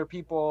around other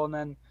people, and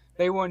then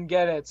they wouldn't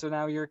get it, so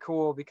now you're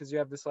cool because you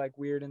have this like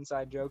weird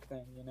inside joke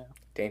thing,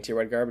 Dainty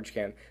red garbage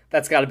can.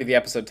 That's got to be the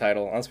episode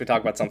title, unless we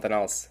talk about something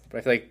else. But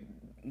I feel like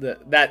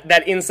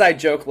that inside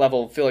joke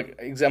level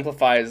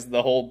exemplifies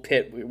the whole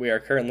pit we are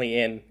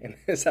currently in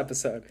this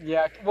episode.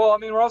 Yeah, well, I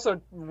mean, we're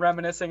also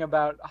reminiscing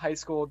about high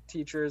school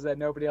teachers that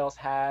nobody else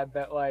had,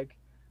 that like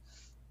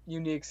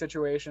unique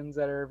situations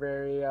that are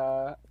very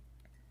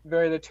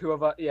the two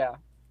of us. Yeah,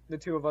 the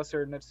two of us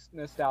are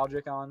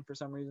nostalgic on for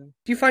some reason.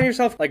 Do you find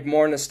yourself like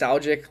more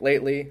nostalgic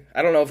lately?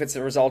 I don't know if it's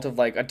a result of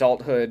like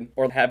adulthood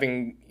or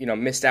having,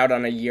 missed out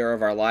on a year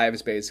of our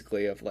lives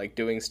basically of like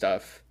doing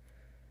stuff.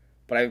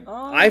 But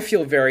I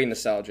feel very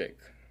nostalgic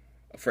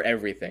for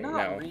everything now.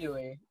 Not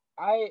really.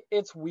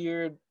 It's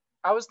weird.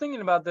 I was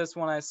thinking about this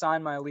when I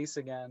signed my lease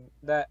again,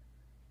 that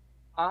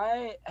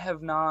I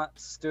have not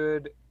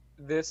stood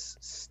this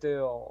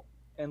still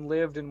and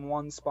lived in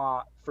one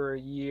spot for a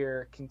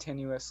year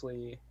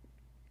continuously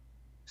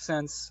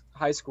since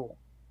high school.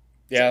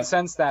 Yeah.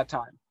 Since that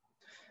time.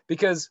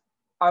 Because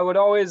I would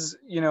always,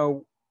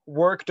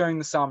 work during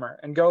the summer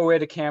and go away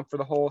to camp for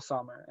the whole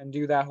summer and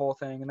do that whole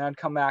thing. And then I'd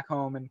come back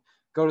home and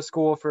go to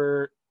school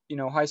for,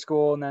 high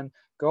school and then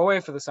go away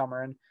for the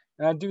summer. And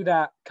I'd do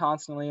that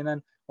constantly. And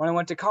then when I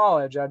went to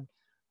college, I'd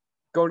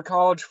go to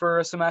college for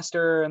a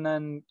semester and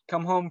then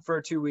come home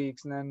for 2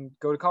 weeks and then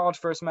go to college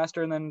for a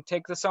semester and then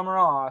take the summer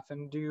off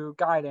and do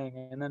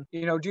guiding and then,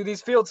 do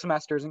these field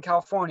semesters in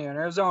California and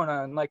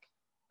Arizona. And like,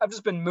 I've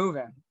just been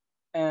moving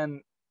and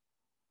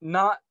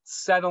not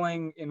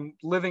settling in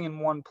living in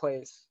one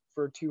place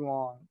for too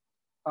long.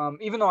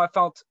 Even though I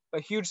felt a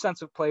huge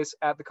sense of place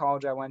at the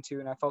college I went to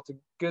and I felt a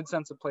good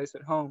sense of place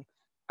at home,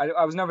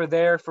 I was never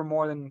there for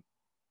more than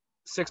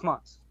 6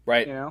 months.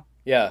 Right.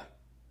 Yeah.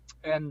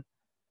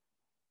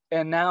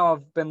 And now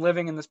I've been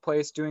living in this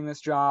place, doing this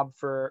job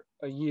for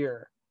a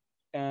year.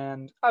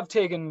 And I've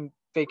taken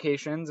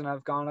vacations and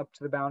I've gone up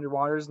to the Boundary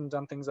Waters and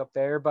done things up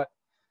there. But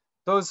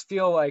those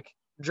feel like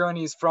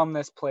journeys from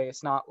this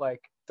place, not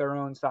like their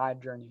own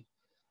side journey.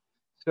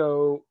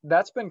 So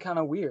that's been kind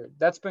of weird.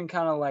 That's been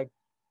kind of like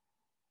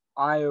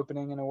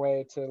eye-opening in a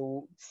way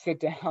to sit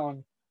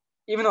down,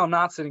 even though I'm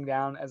not sitting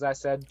down, as I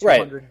said,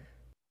 200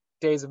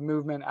 days of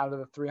movement out of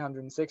the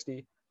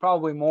 360,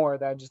 probably more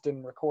that I just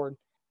didn't record.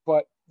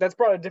 But that's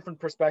brought a different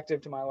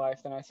perspective to my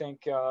life than I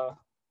think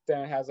than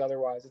it has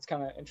otherwise. It's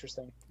kind of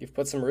interesting. You've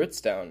put some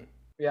roots down.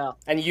 Yeah.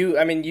 And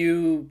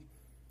you,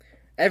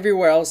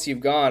 everywhere else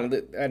you've gone,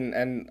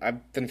 and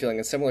I've been feeling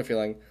a similar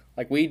feeling,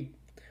 like we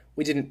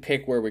didn't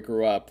pick where we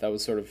grew up. That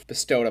was sort of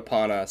bestowed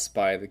upon us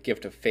by the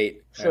gift of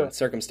fate and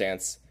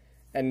circumstance.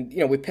 And,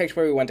 we picked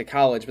where we went to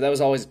college, but that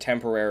was always a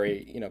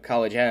temporary,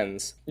 college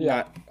ends. Yeah.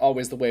 Not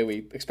always the way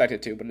we expect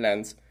it to, but it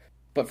ends.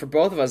 But for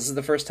both of us, this is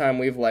the first time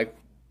we've,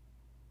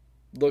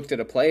 looked at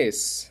a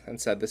place and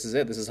said, this is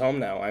it. This is home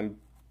now. I'm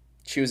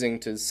choosing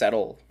to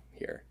settle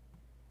here.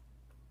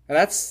 And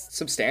that's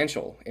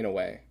substantial in a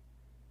way.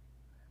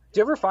 Do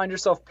you ever find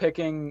yourself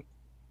picking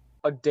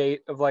a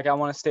date of I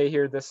want to stay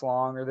here this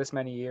long or this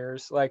many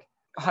years? Like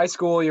high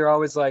school, you're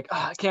always like,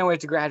 I can't wait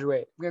to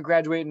graduate. I'm going to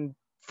graduate in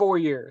 4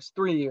 years,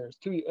 3 years,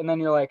 2 years. And then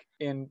you're like,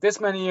 in this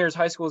many years,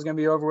 high school is going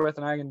to be over with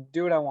and I can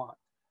do what I want.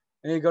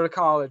 And you go to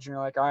college and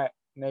you're like, all right,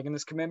 making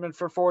this commitment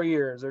for 4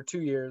 years or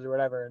 2 years or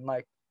whatever. And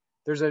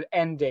there's an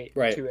end date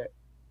to it.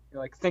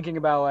 You're thinking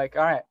about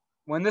all right,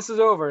 when this is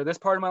over, this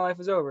part of my life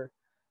is over,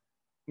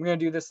 I'm going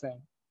to do this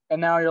thing.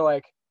 And now you're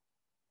like,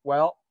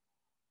 well,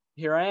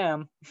 here I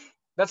am.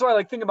 That's why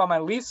I think about my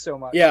lease so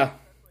much. Yeah.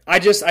 I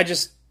just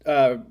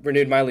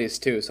renewed my lease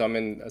too, so I'm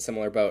in a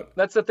similar boat.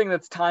 That's the thing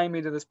that's tying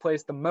me to this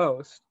place the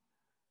most.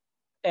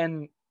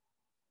 And,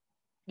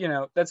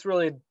 that's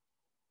really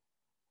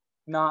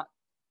not,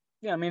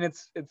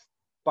 it's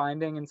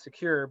binding and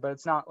secure, but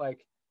it's not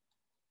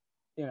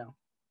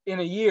in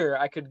a year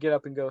I could get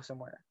up and go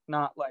somewhere,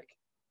 not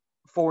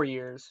 4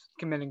 years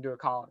committing to a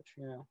college,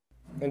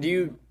 And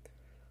you're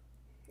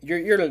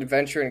an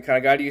adventuring kind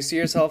of guy. Do you see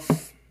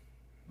yourself,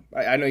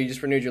 I know you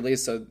just renewed your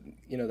lease, so,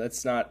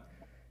 that's not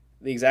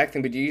the exact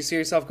thing, but do you see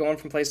yourself going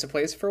from place to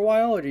place for a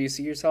while, or do you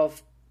see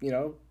yourself,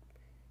 you're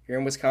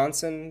in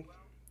Wisconsin,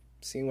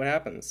 seeing what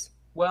happens?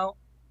 Well,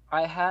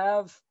 I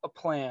have a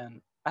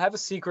plan. I have a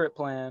secret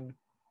plan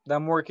that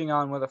I'm working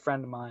on with a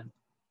friend of mine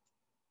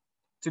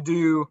to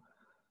do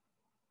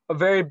a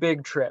very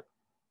big trip,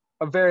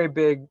 a very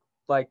big,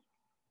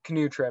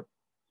 canoe trip,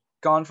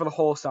 gone for the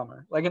whole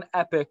summer, an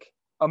epic,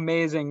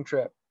 amazing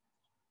trip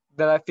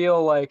that I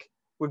feel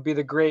would be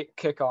the great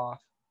kickoff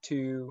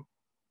to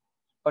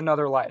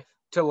another life,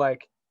 to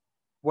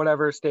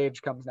whatever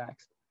stage comes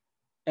next.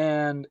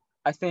 And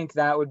I think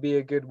that would be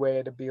a good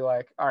way to be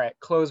all right,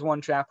 close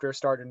one chapter,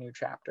 start a new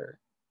chapter.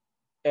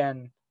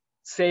 And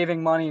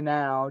saving money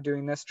now,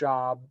 doing this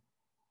job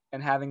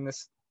and having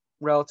this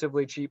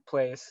relatively cheap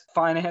place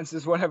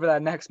finances whatever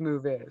that next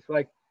move is.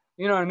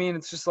 You know what I mean?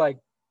 It's just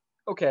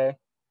okay,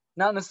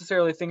 not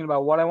necessarily thinking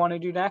about what I want to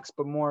do next,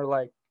 but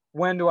more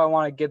when do I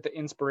want to get the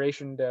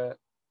inspiration to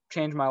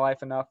change my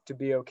life enough to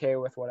be okay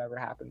with whatever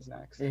happens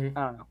next. Mm-hmm.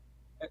 I don't know,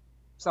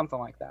 something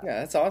like that.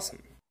 Yeah, that's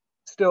awesome.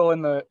 Still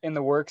in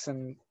the works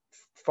and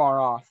far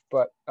off,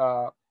 but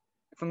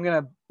if I'm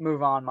gonna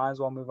move on, might as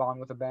well move on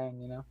with a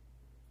bang,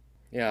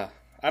 Yeah,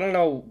 I don't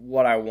know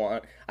what I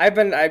want. My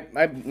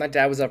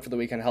dad was up for the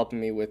weekend helping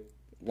me with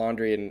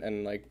laundry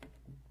and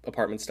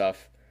apartment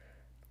stuff,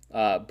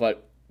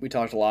 but we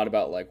talked a lot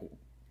about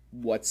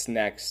what's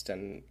next,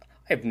 and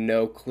I have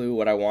no clue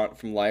what I want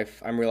from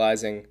life. I'm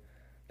realizing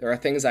There are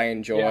things I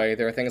enjoy.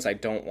 There are things I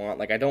don't want.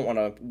 Like, I don't want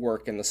to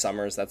work in the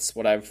summers. That's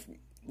what I've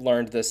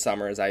learned this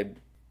summer is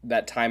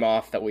that time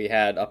off that we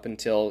had up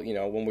until, you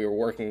know, when we were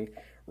working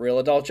real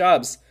adult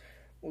jobs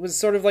was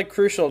sort of like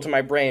crucial to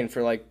my brain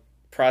for like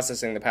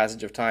processing the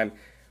passage of time.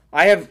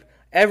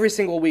 Every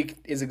single week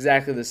is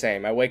exactly the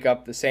same. I wake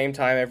up the same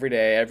time every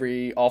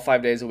day, all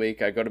 5 days a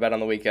week. I go to bed on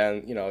the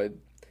weekend. You know,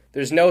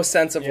 there's no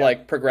sense of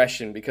like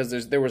progression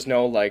because there was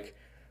no like,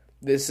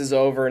 this is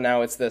over,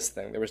 now it's this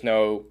thing. There was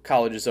no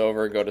college is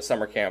over, go to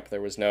summer camp.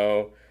 There was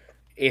no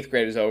 8th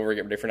grade is over,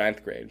 get ready for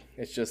 9th grade.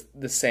 It's just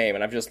the same,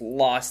 and I've just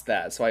lost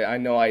that. So I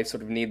know I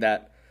sort of need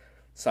that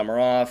summer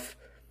off.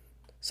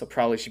 So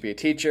probably should be a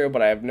teacher,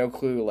 but I have no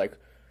clue like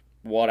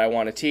what I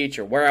want to teach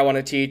or where I want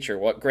to teach or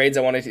what grades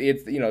I want to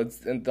teach.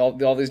 It's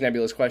all these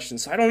nebulous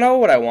questions. So I don't know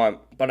what I want,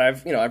 but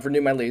I've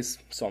renewed my lease,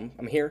 so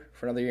I'm here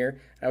for another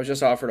year. I was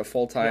just offered a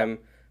full-time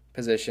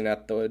position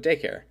at the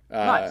daycare,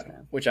 Nice,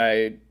 which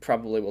I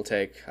probably will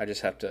take. I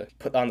just have to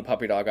put on the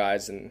puppy dog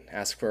eyes and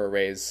ask for a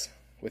raise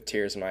with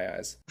tears in my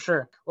eyes.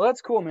 Sure. Well,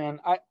 that's cool, man.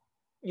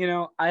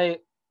 I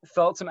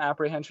felt some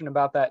apprehension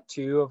about that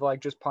too, of like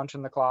just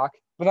punching the clock.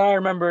 But then I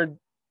remembered,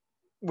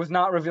 with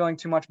not revealing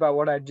too much about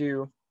what I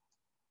do,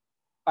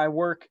 I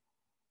work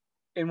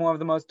in one of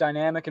the most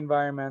dynamic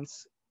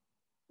environments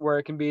where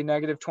it can be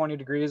negative 20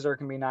 degrees or it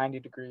can be 90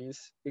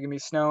 degrees. It can be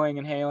snowing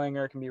and hailing,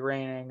 or it can be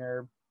raining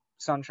or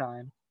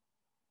sunshine.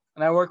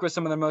 And I work with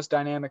some of the most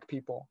dynamic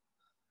people.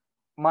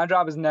 My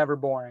job is never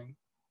boring.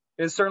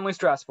 It is certainly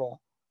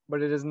stressful,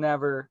 but it is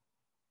never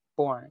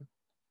boring.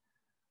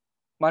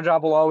 My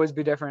job will always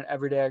be different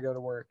every day I go to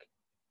work.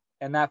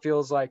 And that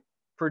feels like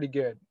pretty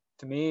good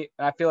to me.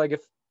 And I feel like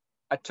if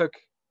I took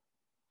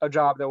a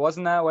job that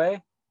wasn't that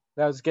way,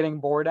 that I was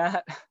getting bored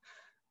at,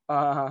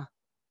 I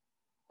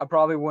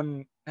probably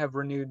wouldn't have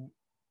renewed,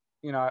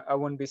 I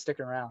wouldn't be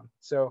sticking around.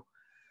 So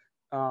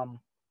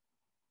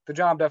the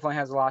job definitely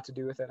has a lot to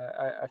do with it.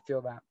 I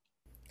feel that.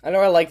 I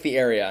know I like the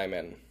area I'm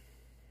in.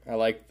 I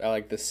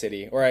like the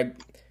city, or I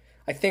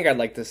think I'd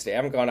like the city. I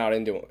haven't gone out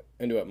into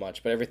it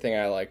much, but everything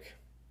I like,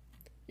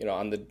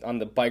 on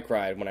the bike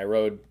ride when I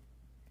rode,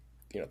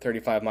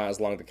 35 miles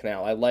along the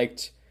canal, I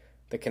liked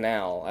the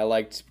canal. I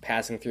liked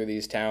passing through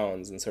these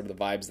towns and sort of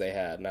the vibes they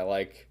had, and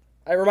it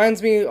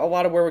reminds me a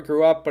lot of where we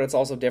grew up, but it's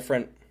also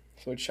different,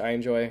 which I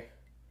enjoy.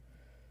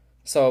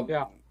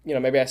 So,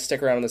 maybe I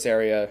stick around in this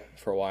area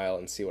for a while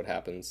and see what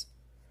happens.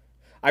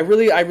 I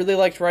really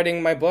liked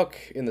writing my book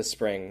in the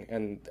spring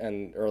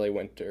and early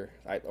winter,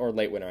 or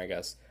late winter, I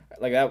guess.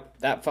 Like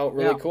that felt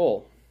really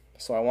cool.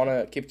 So I want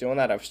to keep doing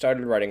that. I've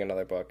started writing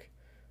another book,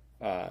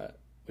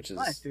 which is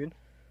nice, dude.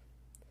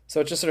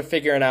 So it's just sort of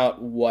figuring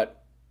out what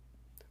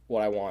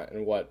I want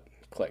and what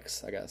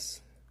clicks, I guess.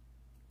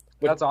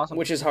 That's awesome.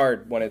 Which is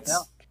hard when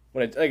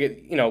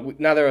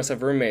neither of us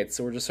have roommates,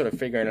 so we're just sort of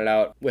figuring it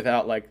out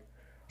without like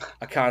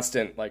a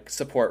constant like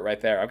support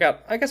right there.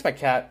 I guess my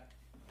cat.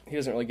 He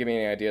doesn't really give me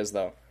any ideas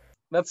though.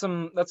 That's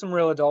some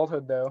real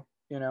adulthood though.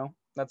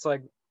 That's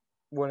like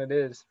what it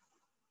is.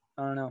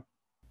 I don't know.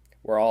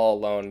 We're all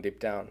alone deep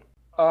down.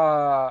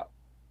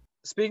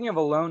 Speaking of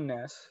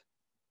aloneness,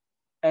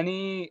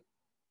 maybe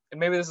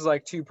this is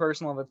like too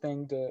personal of a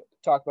thing to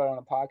talk about on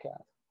a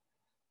podcast,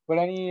 but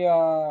any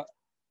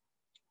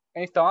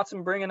thoughts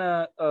on bringing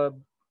a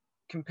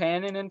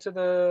companion into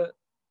the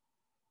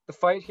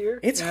fight here?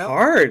 It's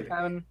hard.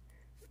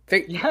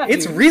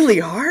 It's really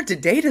hard to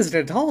date as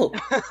an adult.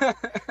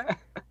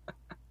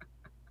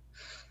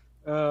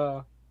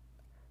 I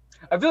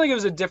feel like it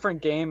was a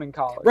different game in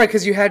college. Right,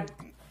 because you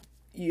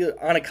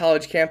on a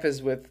college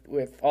campus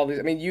with all these.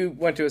 I mean, you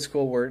went to a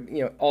school where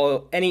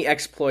any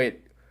exploit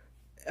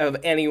of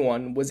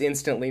anyone was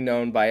instantly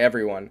known by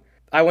everyone.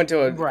 I went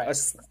to I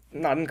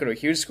didn't go to a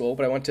huge school,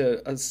 but I went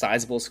to a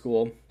sizable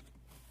school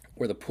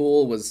where the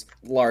pool was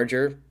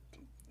larger.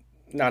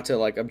 Not to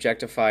like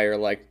objectify or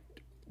like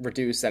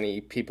reduce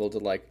any people to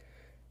like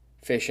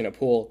fish in a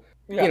pool.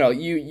 Yeah.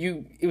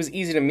 It was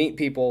easy to meet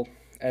people,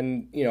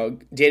 and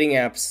dating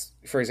apps,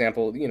 for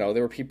example,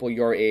 there were people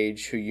your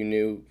age who you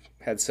knew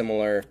had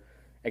similar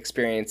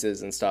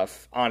experiences and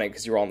stuff on it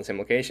because you were all in the same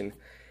location.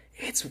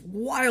 It's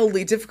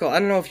wildly difficult. I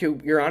don't know if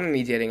you're on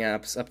any dating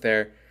apps up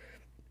there,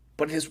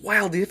 but it is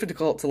wildly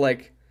difficult to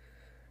like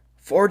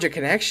forge a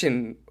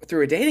connection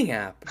through a dating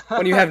app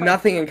when you have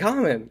nothing in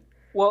common.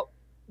 Well,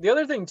 the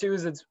other thing too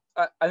is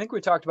I think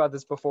we talked about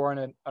this before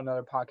in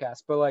another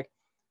podcast, but like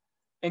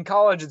in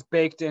college, it's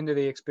baked into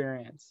the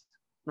experience,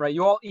 right?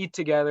 You all eat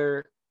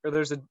together, or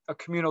there's a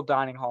communal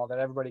dining hall that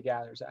everybody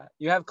gathers at.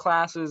 You have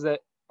classes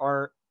that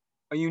are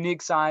a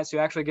unique size, so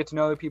you actually get to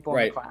know the people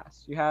in the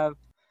class. You have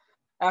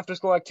after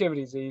school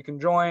activities that you can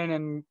join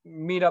and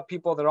meet up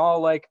people that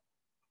all like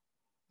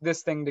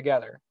this thing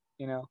together,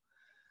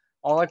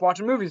 all like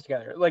watching movies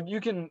together. Like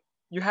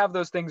you have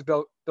those things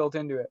built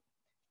into it.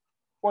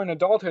 Or in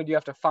adulthood, you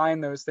have to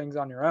find those things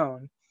on your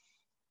own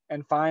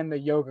and find the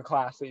yoga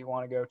class that you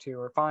want to go to,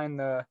 or find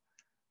the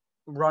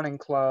running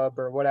club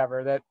or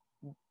whatever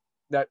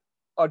that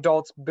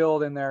adults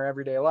build in their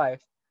everyday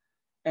life.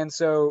 And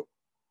so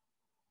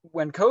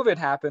when COVID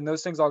happened,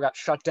 those things all got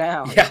shut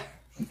down. Yeah.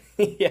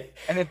 Yeah.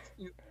 And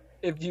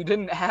if you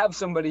didn't have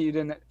somebody, you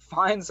didn't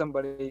find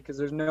somebody because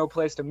there's no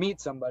place to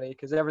meet somebody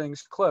because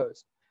everything's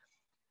closed.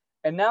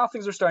 And now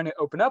things are starting to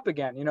open up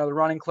again. You know, the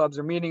running clubs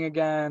are meeting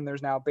again.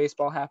 There's now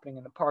baseball happening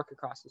in the park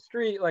across the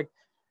street. Like,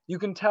 you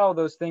can tell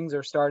those things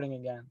are starting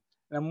again.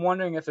 And I'm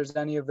wondering if there's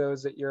any of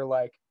those that you're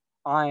like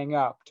eyeing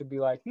up to be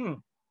like,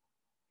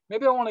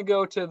 maybe I want to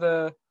go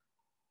to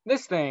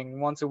this thing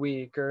once a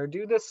week or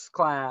do this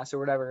class or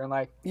whatever. And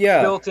like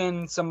Yeah. built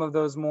in some of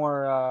those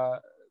more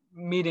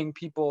meeting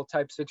people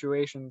type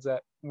situations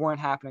that weren't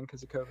happening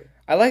because of COVID.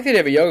 I like the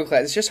idea of a yoga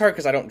class. It's just hard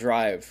because I don't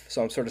drive,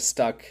 so I'm sort of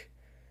stuck.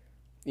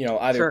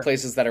 Either Sure.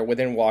 places that are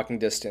within walking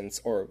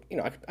distance, or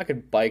I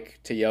could bike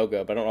to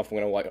yoga, but I don't know if I'm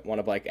going to want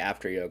to bike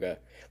after yoga.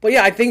 But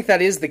yeah, I think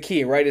that is the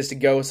key, right? Is to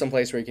go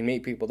someplace where you can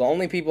meet people. The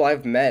only people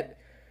I've met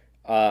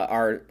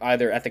are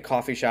either at the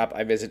coffee shop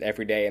I visit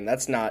every day, and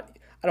that's not.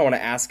 I don't want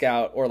to ask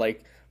out or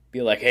like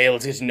be like, hey,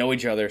 let's get to know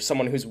each other.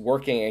 Someone who's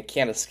working and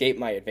can't escape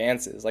my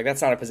advances. Like,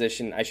 that's not a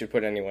position I should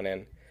put anyone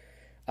in.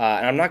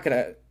 And I'm not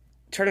gonna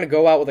try to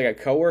go out with like a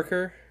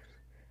coworker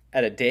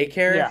at a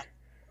daycare. Yeah.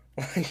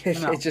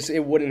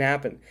 It wouldn't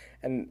happen.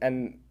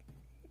 And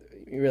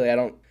really, I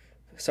don't.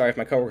 Sorry if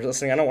my coworker's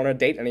listening. I don't want to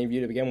date any of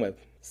you to begin with.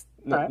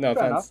 No, All right, no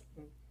fair offense.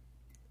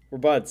 We're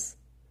buds.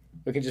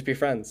 We can just be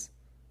friends.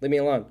 Leave me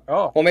alone.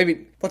 Oh. Well, maybe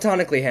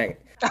platonically hang.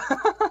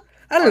 I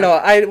don't know.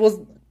 I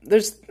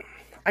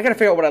gotta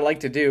figure out what I like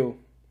to do.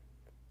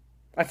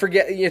 I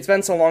forget. It's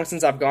been so long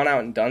since I've gone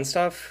out and done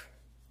stuff.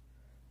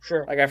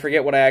 Sure. Like, I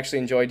forget what I actually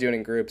enjoy doing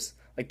in groups.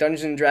 Like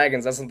Dungeons and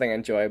Dragons, that's something I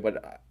enjoy,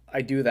 but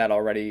I do that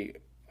already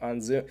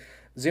on Zoom.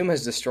 Zoom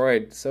has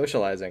destroyed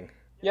socializing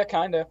Yeah,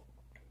 kind of.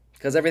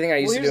 because everything I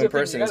used to do in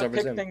person is over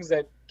pick Zoom. things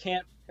that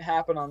can't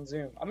happen on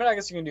Zoom. I mean, I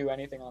guess you can do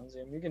anything on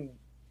Zoom. You can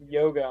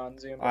yoga on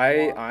Zoom.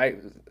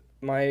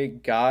 My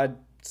god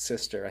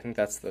sister, I think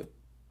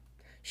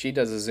she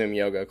does a Zoom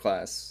yoga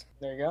class,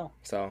 There you go.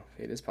 so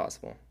it is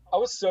possible. I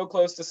was so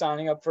close to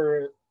signing up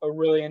for a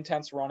really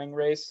intense running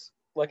race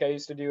like I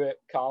used to do at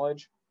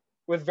college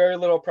with very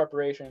little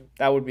preparation,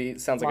 That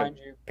sounds like mind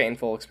a you.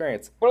 painful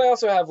experience. But I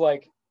also have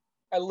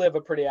I live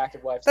a pretty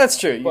active lifestyle. That's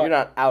true. But- You're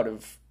not out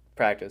of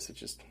practice. It's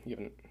just you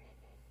haven't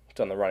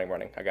done the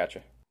running. I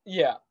gotcha.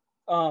 Yeah.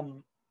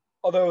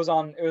 Although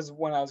it was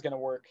when I was gonna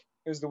work.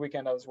 It was the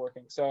weekend I was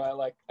working, so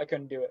I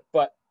couldn't do it.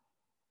 But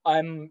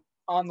I'm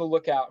on the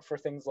lookout for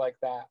things like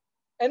that,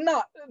 and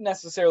not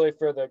necessarily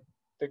for the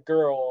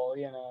girl,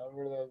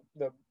 or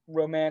the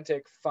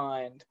romantic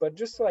find, but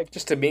just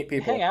Just to meet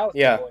people. hang out with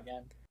Yeah. people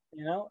again,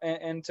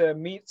 and to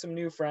meet some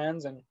new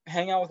friends and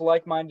hang out with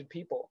like-minded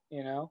people,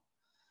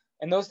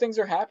 and those things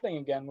are happening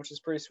again, which is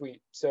pretty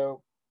sweet.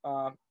 So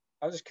I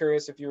was just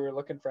curious if you were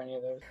looking for any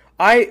of those.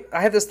 I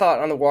had this thought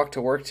on the walk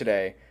to work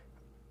today.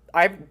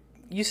 I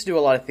used to do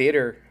a lot of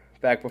theater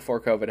back before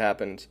COVID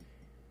happened,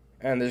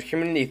 and there's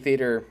community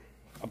theater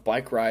a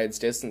bike ride's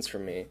distance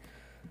from me.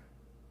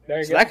 There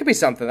you So go. that could be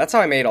something. That's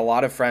how I made a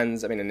lot of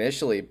friends. I mean,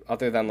 initially,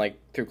 other than like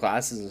through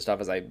classes and stuff,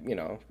 as I,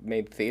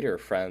 made theater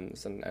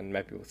friends and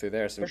met people through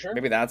there. So For sure.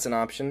 maybe that's an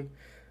option.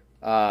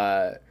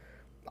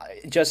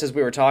 Just as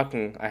we were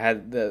talking, I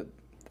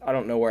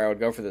don't know where I would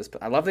go for this,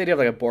 but I love the idea of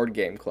like a board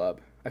game club.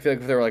 I feel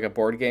like if there were like a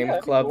board game Yeah,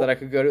 that'd be club cool. that I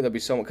could go to, that'd be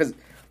so much. Because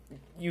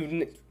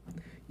you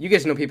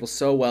get to know people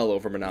so well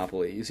over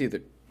Monopoly. You see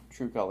the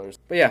true colors.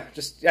 But yeah,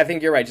 I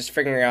think you're right. Just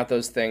figuring out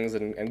those things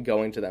and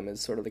going to them is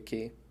sort of the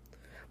key.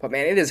 But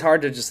man, it is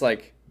hard to just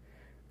like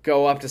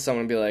go up to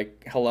someone and be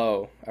like,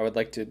 hello, I would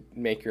like to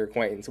make your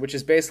acquaintance, which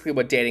is basically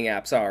what dating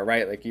apps are,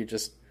 right? Like you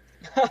just,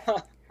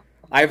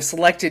 I've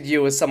selected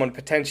you as someone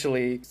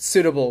potentially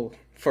suitable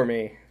for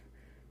me.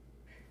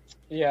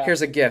 Yeah.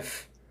 Here's a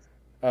GIF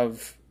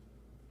of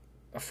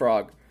a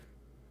frog.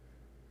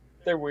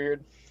 They're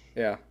weird.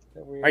 Yeah.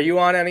 They're weird. Are you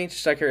on any?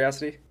 Just out of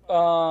curiosity.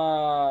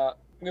 I'm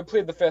gonna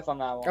plead the fifth on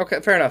that one. Okay,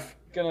 fair enough.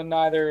 Gonna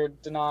neither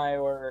deny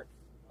or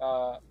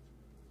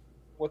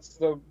what's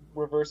the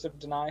reverse of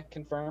deny?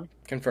 Confirm.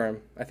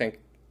 Confirm, I think.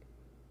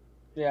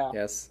 Yeah.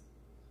 Yes.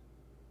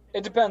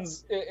 It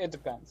depends. It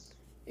depends.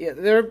 Yeah,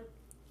 they're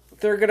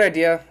a good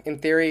idea in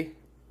theory,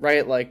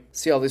 right? Like,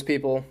 see all these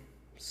people,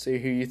 see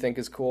who you think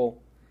is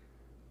cool,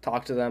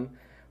 talk to them.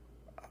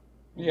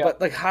 Yeah. But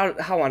like,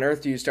 how on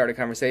earth do you start a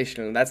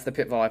conversation? And that's the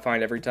pitfall I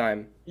find every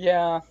time.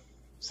 Yeah.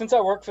 Since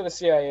I work for the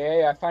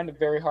CIA, I find it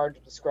very hard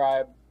to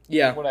describe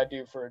Yeah. what I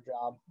do for a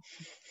job.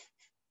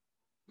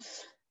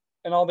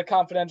 And all the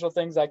confidential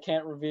things I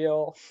can't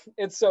reveal.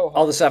 It's so hard.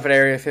 All the stuff at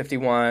Area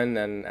 51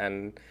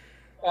 and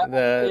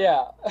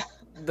yeah.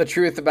 the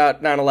truth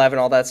about 9/11,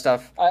 all that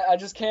stuff. I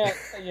just can't,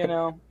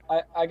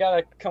 I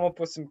gotta come up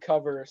with some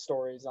cover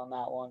stories on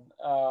that one.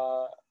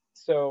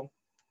 So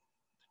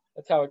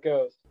that's how it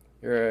goes.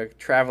 You're a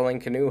traveling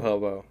canoe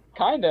hobo.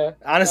 Kinda.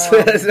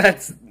 Honestly,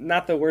 that's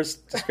not the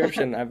worst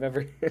description I've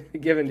ever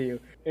given to you.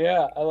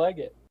 Yeah, I like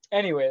it.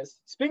 Anyways,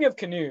 speaking of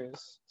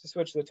canoes, to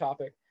switch the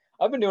topic,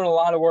 I've been doing a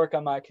lot of work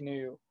on my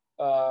canoe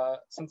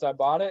since I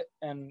bought it,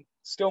 and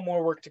still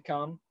more work to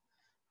come.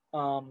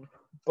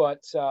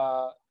 But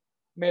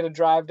made a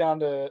drive down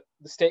to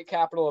the state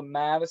capital of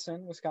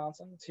Madison,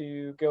 Wisconsin,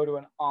 to go to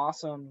an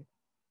awesome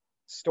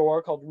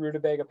store called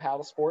Rutabaga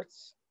Paddle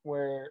Sports,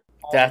 where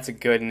That's a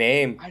good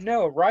name. I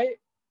know, right?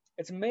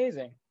 It's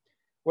amazing.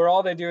 Where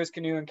all they do is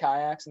canoe and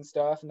kayaks and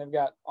stuff, and they've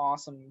got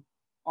awesome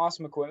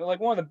equipment. Like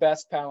one of the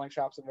best paddling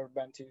shops I've ever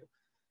been to.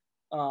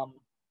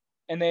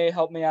 And they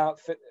helped me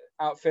outfit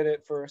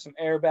it for some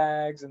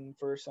airbags and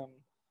for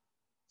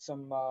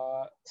some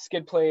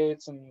skid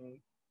plates and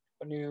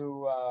a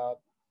new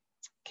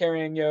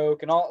carrying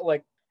yoke and all,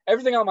 like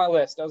everything on my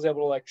list I was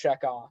able to like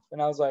check off.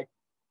 And I was like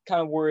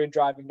kind of worried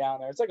driving down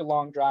there. It's like a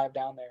long drive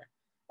down there.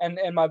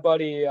 And my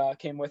buddy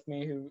came with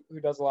me who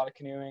does a lot of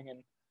canoeing,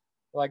 and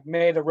like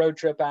made a road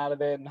trip out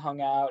of it and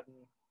hung out and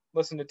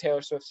listened to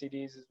Taylor Swift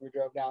CDs as we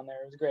drove down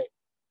there. It was great.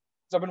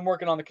 So I've been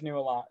working on the canoe a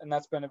lot, and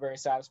that's been a very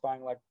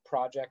satisfying like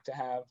project to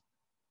have,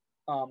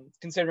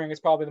 considering it's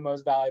probably the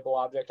most valuable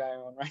object I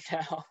own right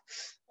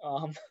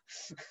now.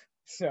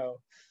 So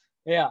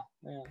yeah.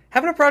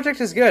 Having a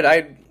project is good.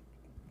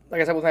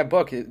 Like I said with my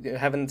book,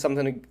 having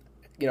something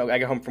to, I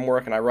get home from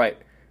work and I write.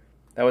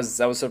 That was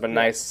sort of a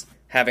nice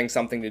having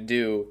something to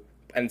do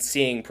and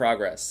seeing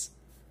progress.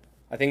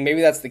 I think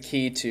maybe that's the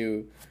key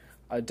to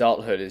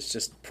adulthood, is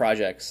just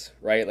projects,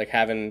 right? Like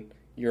having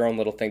your own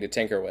little thing to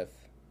tinker with.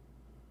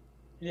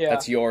 Yeah.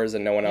 That's yours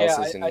and no one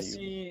else's. I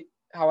see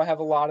how I have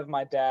a lot of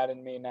my dad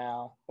in me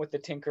now with the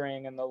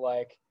tinkering and the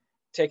like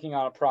taking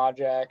on a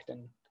project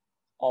and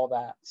all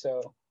that.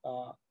 So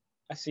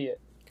I see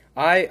it.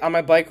 On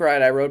my bike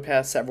ride, I rode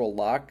past several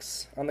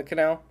locks on the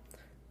canal.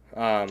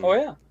 Oh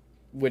yeah.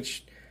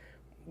 Which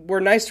were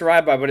nice to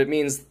ride by, but it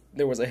means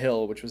there was a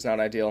hill, which was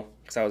not ideal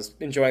because I was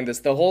enjoying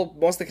this. Most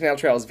of the canal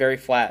trail is very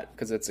flat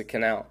because it's a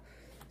canal.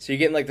 So you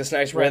get like this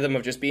nice rhythm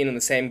of just being in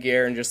the same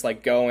gear and just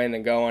like going,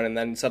 and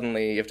then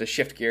suddenly you have to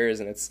shift gears,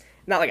 and it's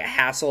not like a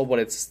hassle, but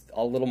it's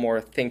a little more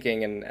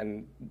thinking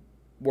and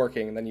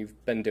working than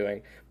you've been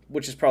doing,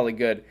 which is probably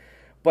good.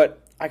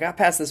 But I got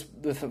past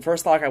the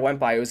first lock I went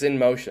by, it was in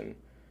motion.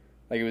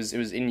 Like it was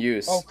in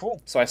use. Oh,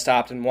 cool. So I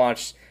stopped and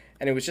watched,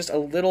 and it was just a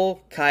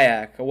little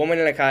kayak, a woman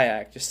in a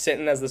kayak, just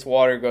sitting as this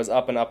water goes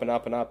up and up and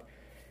up and up.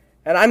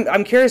 And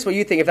I'm curious what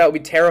you think, if that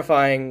would be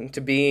terrifying to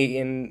be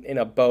in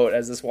a boat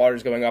as this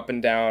water's going up and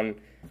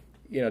down,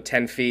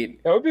 10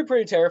 feet. That would be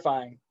pretty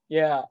terrifying.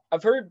 Yeah.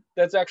 I've heard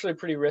that's actually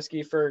pretty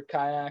risky for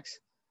kayaks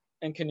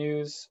and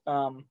canoes,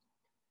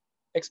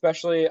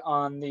 especially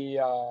on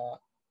the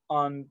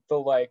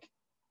like,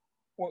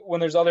 when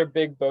there's other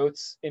big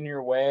boats in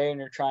your way and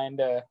you're trying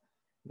to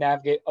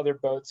navigate other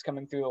boats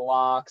coming through the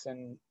locks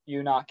and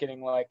you not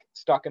getting like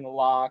stuck in the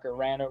lock or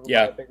ran over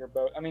by a bigger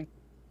boat. I mean,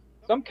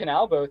 some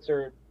canal boats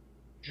are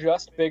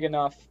just big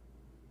enough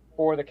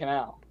for the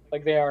canal.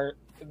 Like they are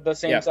the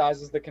same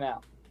size as the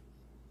canal.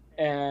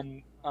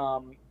 And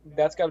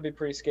that's got to be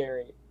pretty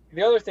scary.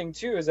 The other thing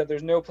too is that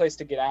there's no place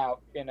to get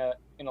out in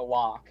a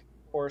lock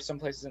or some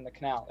places in the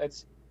canal.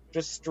 It's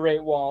just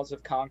straight walls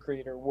of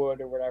concrete or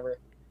wood or whatever.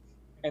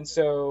 And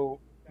so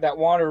that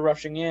water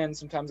rushing in,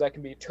 sometimes that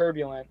can be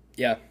turbulent.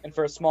 Yeah. And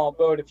for a small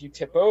boat, if you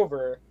tip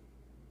over,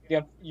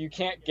 you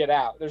can't get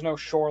out. There's no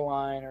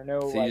shoreline or no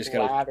ladder. So you just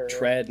gotta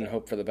tread and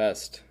hope for the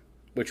best,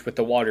 which with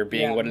the water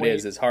being what it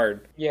is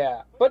hard.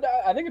 Yeah, but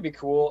I think it'd be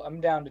cool.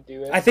 I'm down to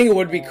do it. I think it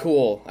would be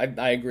cool.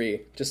 I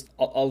agree. Just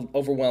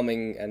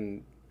overwhelming,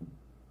 and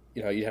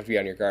you'd have to be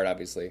on your guard,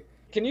 obviously.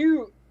 Can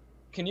you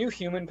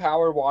human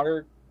power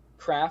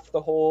watercraft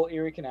the whole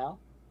Erie Canal?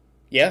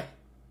 Yeah.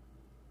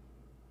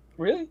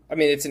 Really? I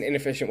mean, it's an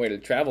inefficient way to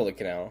travel the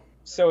canal.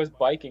 So is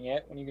biking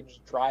it when you can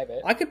just drive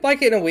it. I could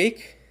bike it in a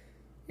week.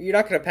 You're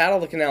not going to paddle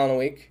the canal in a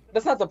week.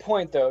 That's not the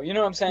point, though. You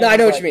know what I'm saying? No, I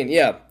know what you mean,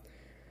 yeah.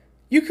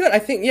 You could, I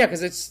think,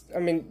 because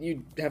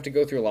you'd have to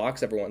go through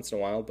locks every once in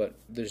a while, but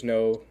there's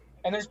no...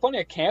 And there's plenty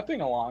of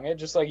camping along it,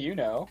 just like you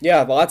know.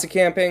 Yeah, lots of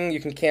camping.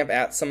 You can camp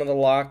at some of the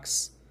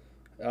locks.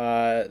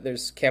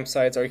 There's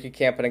campsites, or you could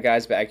camp in a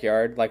guy's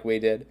backyard, like we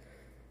did.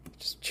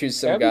 Just choose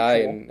some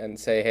guy cool. and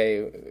say,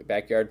 hey,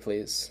 backyard,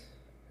 please.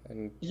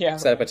 And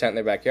set up a tent in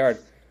their backyard.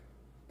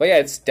 But yeah,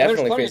 it's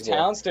definitely feasible. There's plenty of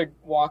towns to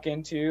walk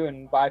into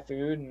and buy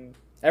food. And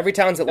every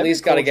town's at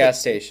least got a gas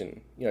station.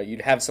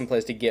 You'd have some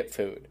place to get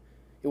food.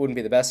 It wouldn't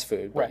be the best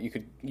food, but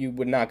you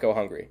would not go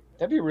hungry.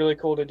 That'd be really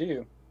cool to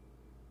do.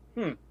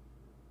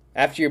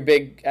 After your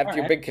big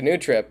canoe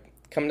trip,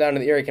 come down to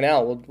the Erie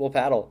Canal. We'll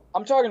paddle.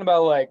 I'm talking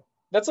about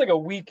that's like a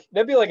week.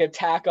 That'd be like a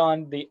tack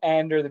on the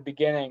end or the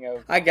beginning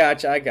of. I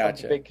gotcha.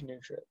 Big canoe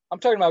trip. I'm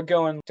talking about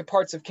going to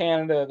parts of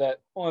Canada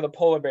that only the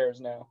polar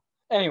bears know.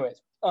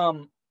 Anyways,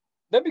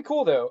 that'd be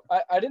cool though.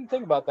 I didn't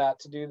think about that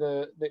to do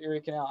the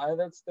Erie Canal.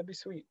 That'd be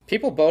sweet.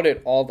 People boat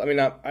it all. I mean,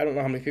 I don't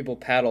know how many people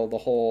paddle the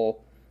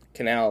whole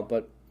canal,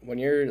 but when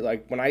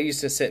I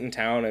used to sit in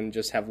town and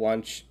just have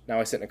lunch. Now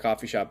I sit in a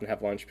coffee shop and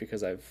have lunch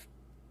because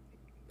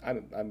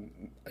I'm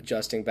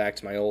adjusting back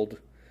to my old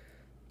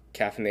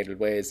caffeinated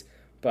ways.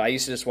 But I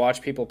used to just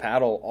watch people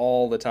paddle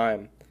all the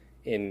time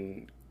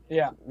in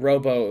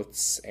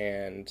rowboats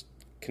and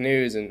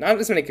canoes, and not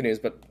as many canoes,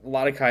 but a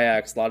lot of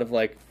kayaks, a lot of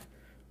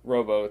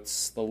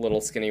rowboats, the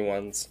little skinny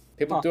ones.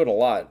 People do it a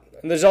lot.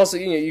 And there's also,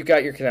 you've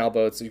got your canal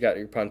boats, you've got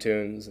your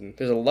pontoons, and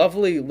there's a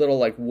lovely little,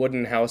 like,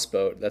 wooden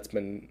houseboat that's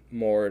been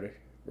moored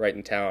right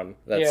in town.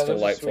 That's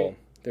delightful.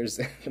 There's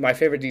my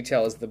favorite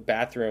detail is the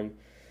bathroom,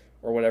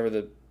 or whatever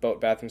the boat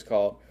bathroom's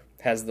called,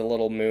 has the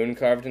little moon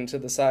carved into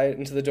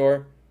the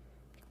door.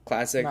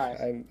 Classic. Nice.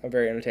 I'm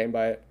very entertained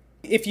by it.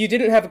 If you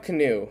didn't have a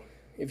canoe,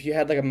 if you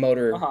had like a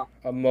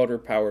motor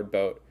powered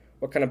boat,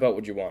 what kind of boat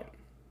would you want?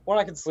 One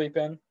I could sleep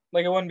in.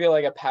 Like, it wouldn't be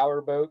like a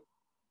power boat.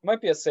 It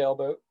might be a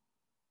sailboat.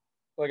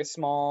 Like a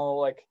small,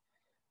 like,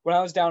 when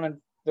I was down in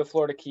the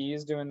Florida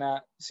Keys doing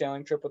that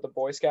sailing trip with the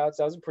Boy Scouts,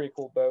 that was a pretty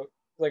cool boat.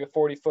 Like a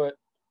 40-foot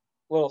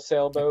little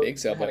sailboat. A big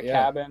sailboat, had a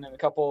cabin and a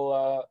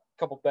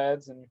couple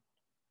beds, and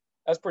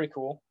that's pretty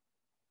cool.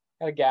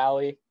 Had a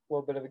galley, a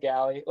little bit of a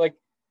galley. Like,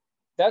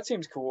 that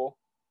seems cool.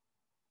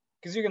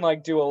 Because you can,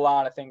 like, do a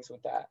lot of things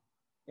with that.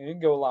 You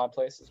can go a lot of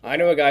places. I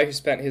know a guy who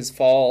spent his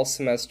fall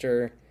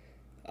semester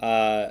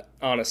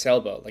on a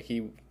sailboat. Like,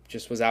 he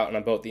just was out on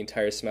a boat the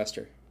entire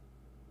semester.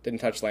 Didn't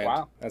touch land.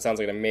 Wow. That sounds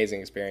like an amazing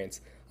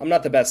experience. I'm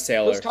not the best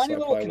sailor. Those tiny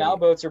little canal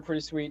boats are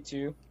pretty sweet,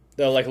 too.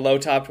 The, like,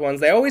 low-topped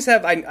ones. They always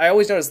have... I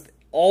always notice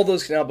all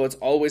those canal boats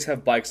always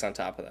have bikes on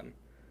top of them.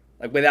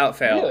 Like, without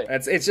fail. Really?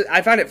 It's just,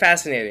 I find it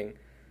fascinating.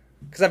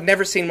 Because I've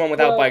never seen one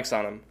without bikes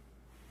on them.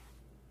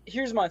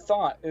 Here's my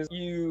thought, is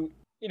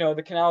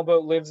the canal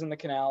boat lives in the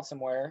canal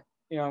somewhere,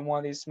 in one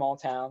of these small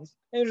towns.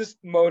 And you just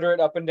motor it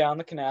up and down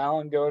the canal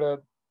and go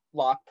to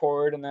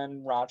Lockport and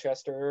then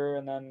Rochester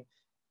and then,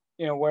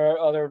 where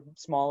other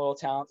small little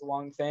towns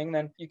along the thing.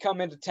 Then you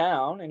come into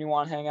town and you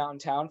want to hang out in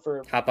town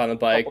for hop on the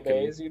bike. A couple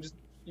days. You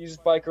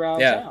just bike around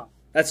town.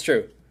 That's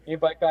true. You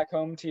bike back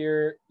home to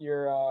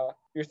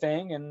your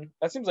thing, and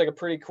that seems like a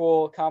pretty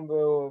cool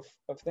combo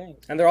of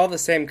things. And they're all the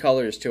same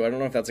colors too. I don't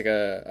know if that's like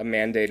a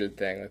mandated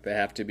thing, like they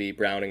have to be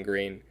brown and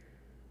green,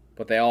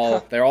 but they're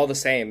all the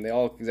same. They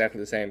all exactly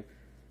the same.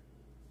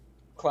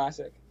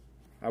 Classic.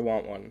 I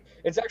want one.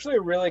 It's actually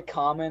a really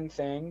common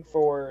thing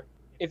for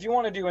if you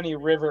want to do any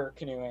river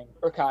canoeing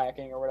or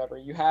kayaking or whatever.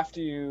 You have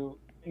to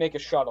make a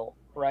shuttle,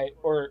 right?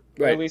 Or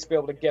at least be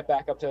able to get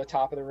back up to the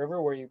top of the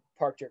river where you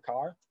parked your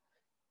car.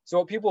 So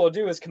what people will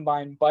do is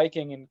combine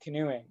biking and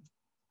canoeing.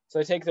 So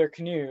they take their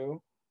canoe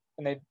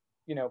and they,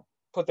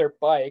 put their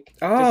bike,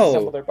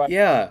 disassemble their bike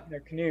in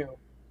their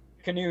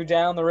canoe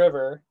down the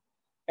river,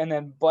 and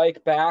then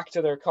bike back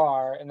to their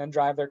car and then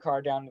drive their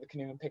car down to the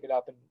canoe and pick it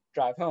up and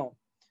drive home.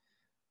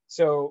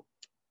 So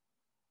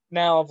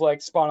now I've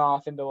like spun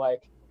off into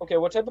like, okay,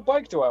 what type of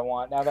bike do I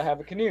want now that I have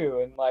a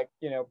canoe? And like,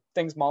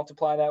 things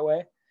multiply that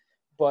way.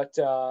 But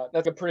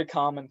that's a pretty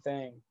common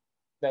thing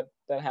that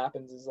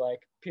happens is like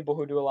people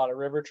who do a lot of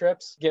river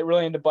trips get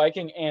really into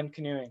biking and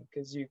canoeing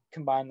because you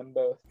combine them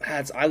both.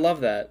 I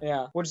love that.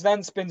 Yeah, which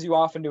then spins you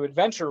off into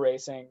adventure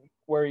racing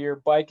where you're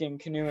biking,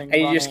 canoeing,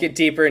 and you just get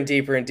deeper and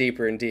deeper and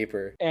deeper and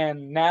deeper.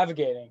 And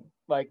navigating,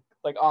 like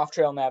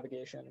off-trail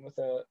navigation with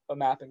a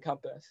map and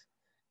compass.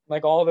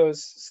 Like all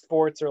those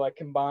sports are like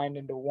combined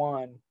into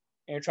one, and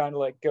you're trying to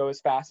like go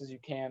as fast as you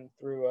can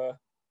through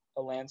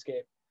a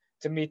landscape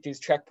to meet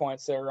these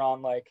checkpoints that are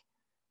on like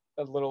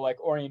a little like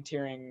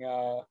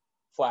orienteering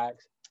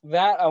flags.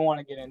 That I want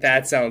to get into.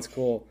 That sounds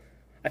cool.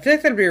 I feel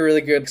like that'd be a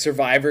really good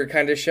Survivor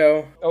kind of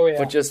show. Oh yeah.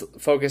 But just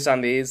focus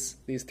on these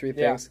three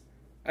things.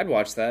 Yeah. I'd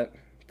watch that.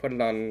 Put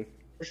it on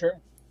for sure.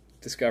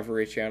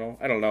 Discovery Channel.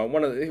 I don't know.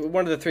 One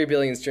of the 3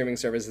 billion streaming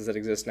services that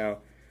exist now.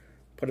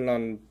 Put it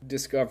on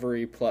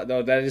Discovery Plus.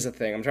 No, that is a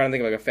thing. I'm trying to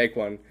think of like a fake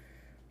one.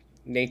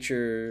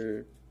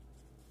 Nature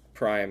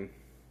Prime.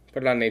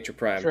 Put it on Nature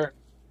Prime. Sure.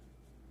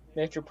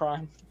 Nature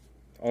Prime.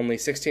 Only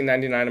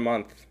 $16.99 a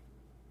month.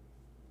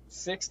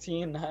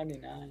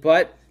 $16.99.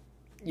 But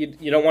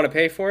you don't want to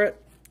pay for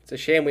it? It's a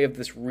shame we have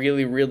this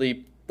really,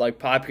 really like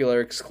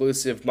popular,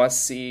 exclusive,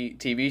 must-see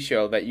TV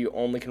show that you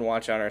only can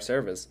watch on our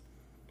service.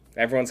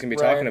 Everyone's going to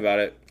be talking about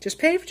it. Just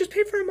pay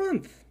for a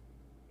month.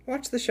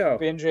 Watch the show.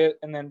 Binge it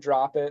and then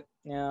drop it.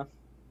 Yeah.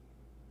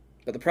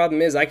 But the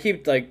problem is I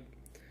did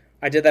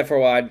that for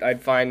a while.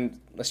 I'd find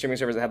a streaming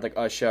service that had like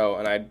a show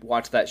and I'd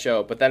watch that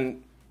show. But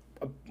then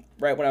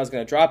right when I was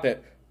going to drop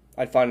it,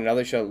 I'd find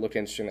another show that looked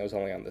interesting that was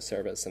only on the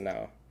service, and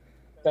now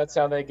that's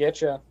how they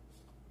get you.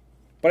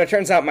 But it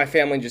turns out my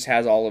family just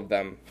has all of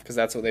them because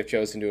that's what they've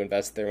chosen to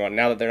invest their money.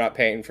 Now that they're not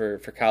paying for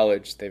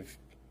college, they've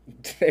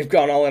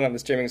gone all in on the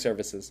streaming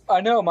services.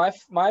 I know I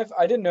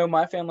didn't know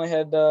my family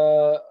had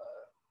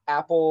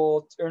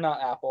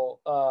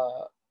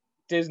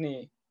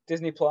Disney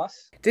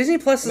Plus. Disney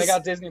Plus they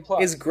got Disney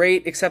Plus. Is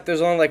great, except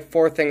there's only like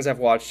 4 things I've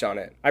watched on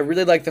it. I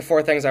really like the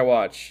 4 things I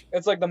watch.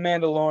 It's like The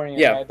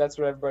Mandalorian, right? That's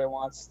what everybody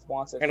wants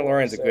it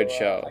Mandalorian's for. a good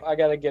show. I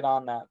got to get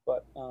on that,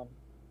 but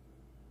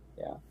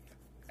yeah.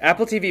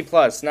 Apple TV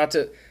Plus, not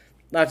to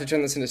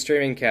turn this into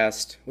streaming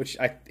cast, which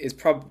is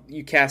probably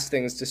you cast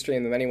things to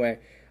stream them anyway.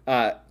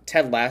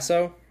 Ted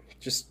Lasso,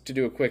 just to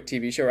do a quick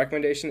TV show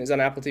recommendation, is on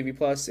Apple TV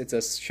Plus. It's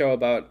a show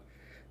about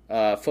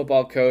a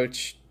football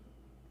coach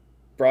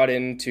brought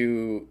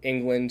into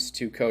England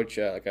to coach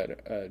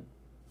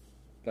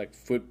like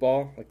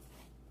football, like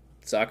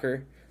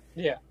soccer,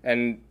 Yeah.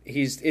 And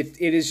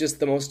it is just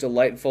the most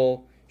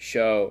delightful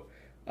show.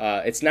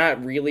 It's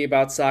not really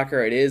about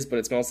soccer. It is, but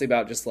it's mostly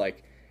about just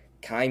like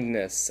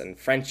kindness and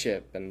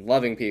friendship and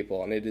loving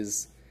people. And it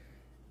is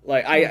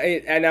like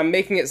and I'm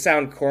making it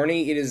sound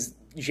corny. It is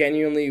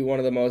genuinely one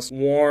of the most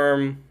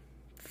warm,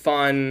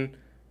 fun,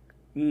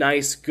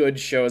 nice, good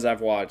shows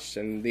I've watched,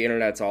 and the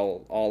internet's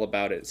all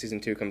about it.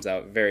 Season 2 comes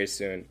out very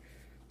soon,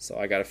 so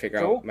I got to figure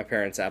out my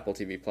parents' Apple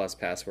TV Plus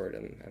password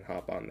and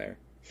hop on there.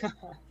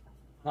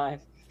 Nice.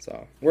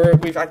 So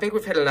I think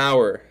we've hit an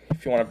hour.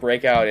 If you want to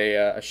break out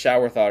a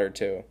shower thought or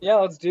two. Yeah,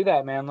 let's do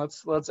that, man.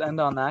 Let's end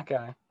on that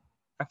guy.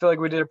 I feel like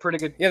we did a pretty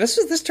good. Yeah,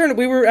 this turn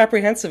we were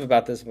apprehensive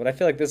about this, but I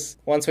feel like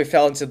once we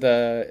fell into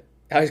the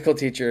high school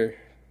teacher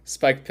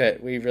spike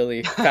pit, we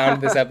really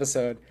found this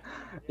episode.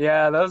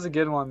 Yeah, that was a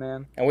good one,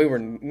 man. And we were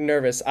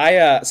nervous.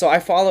 So I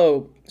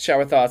follow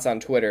Shower Thoughts on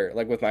Twitter,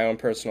 like with my own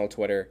personal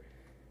Twitter,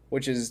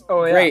 which is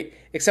great.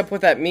 Except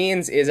what that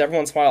means is every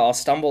once in a while I'll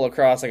stumble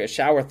across like a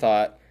shower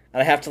thought,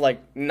 and I have to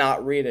like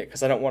not read it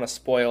because I don't want to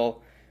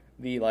spoil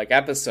the like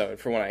episode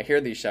for when I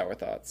hear these shower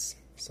thoughts.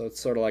 So it's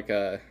sort of like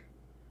a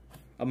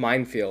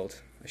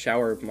minefield, a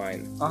shower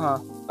mine.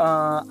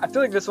 I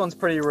feel like this one's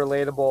pretty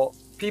relatable.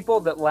 People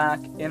that lack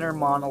inner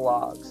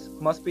monologues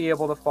must be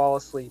able to fall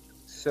asleep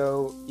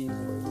so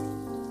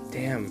easily.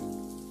 Damn.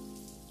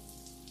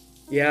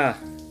 Yeah.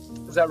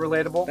 Is that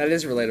relatable? That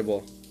is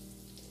relatable.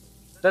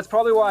 That's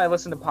probably why I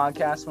listen to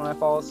podcasts when I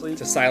fall asleep.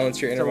 To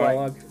silence your inner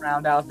monologue? Like,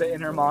 round out the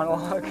inner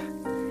monologue.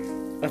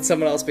 Let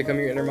someone else become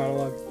your inner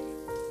monologue.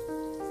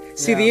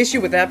 See, the issue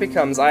with that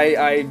becomes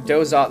I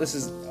dozed off. This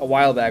is a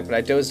while back, but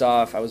I dozed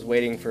off. I was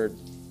waiting for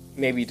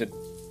maybe to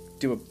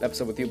do an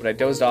episode with you, but I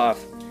dozed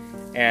off,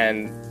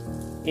 and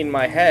in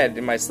my head,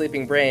 in my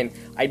sleeping brain,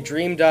 I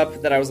dreamed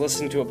up that I was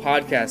listening to a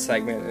podcast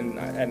segment,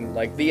 and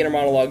like the inner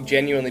monologue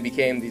genuinely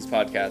became these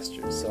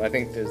podcasters. So I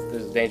think there's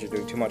a danger of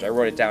doing too much. I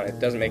wrote it down. It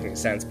doesn't make any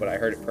sense, but I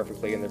heard it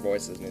perfectly in their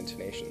voices and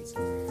intonations.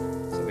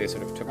 So they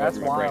sort of took over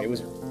my brain. It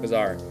was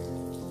bizarre.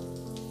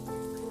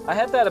 I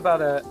had that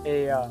about a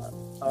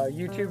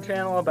YouTube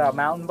channel about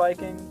mountain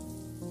biking,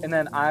 and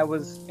then I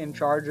was in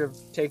charge of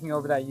taking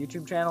over that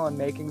YouTube channel and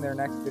making their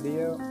next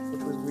video,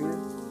 which was weird.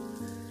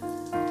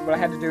 But I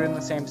had to do it in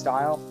the same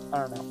style. I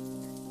don't know.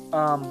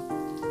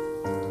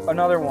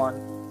 Another one.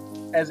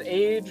 As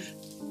age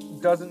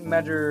doesn't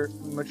measure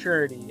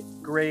maturity,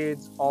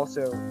 grades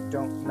also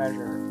don't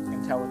measure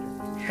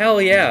intelligence.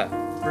 Hell yeah.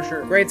 For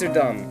sure. Grades are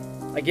dumb.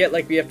 I get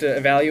like we have to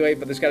evaluate,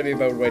 but there's got to be a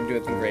better way to do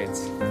it than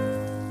grades.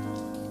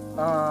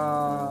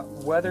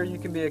 Whether you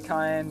can be a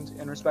kind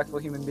and respectful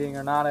human being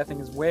or not, I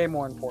think is way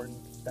more important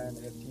than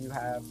if you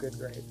have good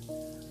grades.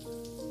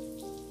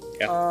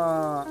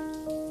 Yeah.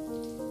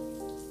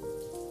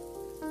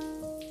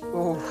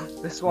 Ooh,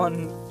 this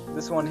one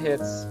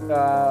hits.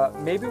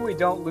 Maybe we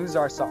don't lose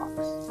our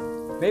socks.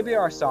 Maybe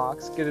our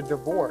socks get a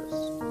divorce,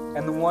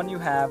 and the one you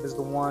have is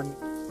the one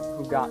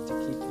who got to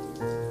keep you.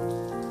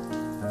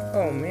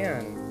 Oh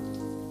man.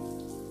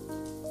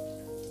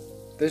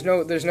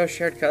 There's no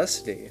shared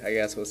custody, I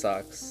guess, with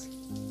socks.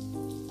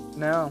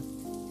 No.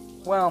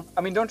 Well,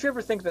 I mean, don't you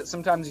ever think that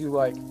sometimes you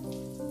like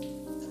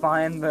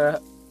find the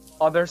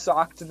other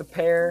sock to the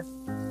pair,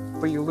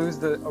 but you lose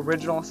the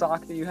original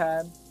sock that you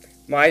had?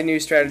 My new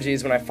strategy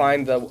is when I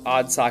find the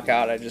odd sock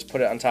out, I just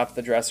put it on top of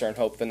the dresser and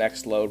hope the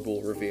next load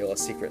will reveal a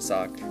secret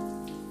sock.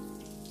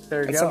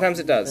 There you go. And sometimes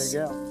it does.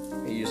 There you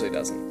go. It usually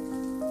doesn't.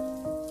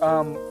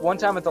 One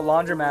time at the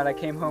laundromat, I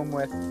came home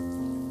with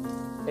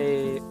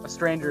a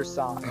stranger's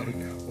sock. Oh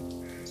no.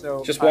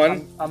 So just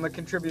one? I'm a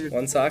contributor.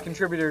 One sock?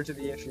 Contributor to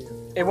the issue.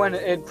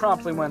 It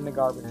promptly went in the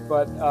garbage,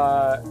 but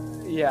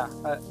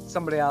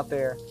somebody out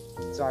there,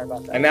 sorry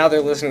about that. And now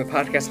they're listening to the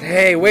podcast.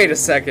 Hey, wait a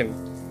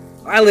second.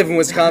 I live in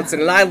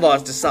Wisconsin and I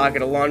lost a sock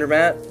at a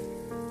laundromat.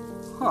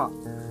 Huh.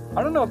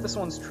 I don't know if this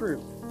one's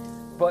true,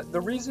 but the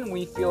reason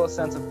we feel a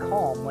sense of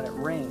calm when it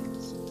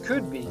rains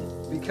could be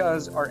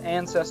because our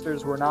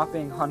ancestors were not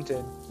being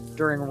hunted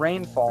during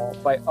rainfall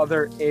by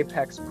other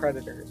apex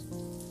predators.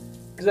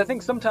 Because I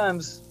think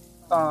sometimes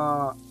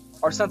our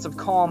sense of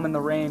calm in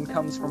the rain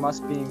comes from us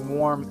being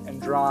warm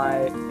and dry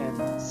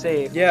and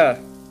safe. Yeah.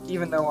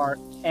 Even though our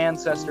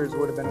ancestors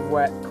would have been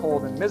wet,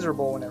 cold, and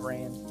miserable when it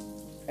rained.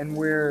 And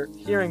we're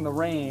hearing the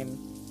rain,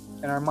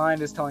 and our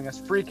mind is telling us,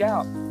 freak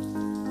out,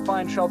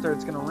 find shelter,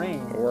 it's going to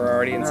rain. We're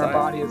already inside. And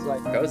our body is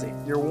like, cozy.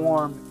 You're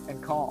warm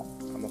and calm.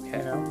 I'm okay.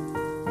 You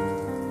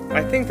know?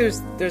 I think there's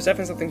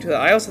definitely something to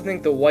that. I also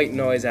think the white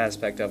noise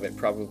aspect of it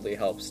probably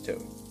helps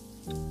too.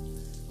 A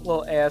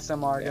little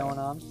ASMR going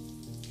on.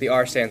 The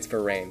R stands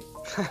for rain.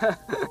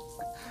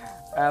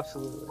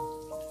 Absolutely.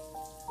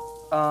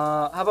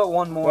 How about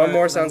one more? One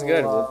more sounds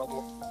good.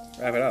 We'll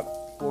wrap it up.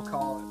 We'll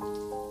call it.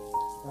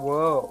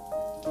 Whoa.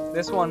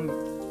 This one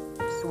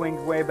swings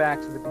way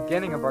back to the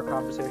beginning of our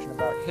conversation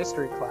about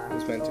history class. It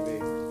was meant to be.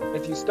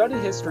 If you study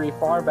history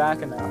far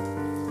back enough,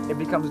 it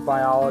becomes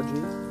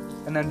biology,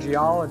 and then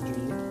geology,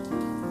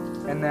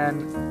 and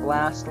then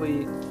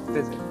lastly,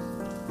 physics.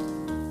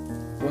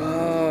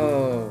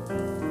 Whoa.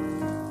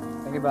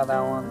 Think about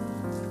that one.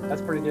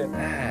 That's pretty good.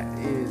 That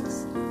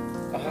is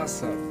a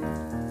Awesome.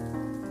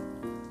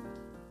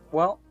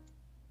 Well,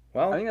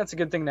 Well, I think that's a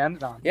good thing to end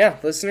it on. yeah,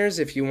 listeners,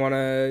 if you want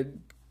to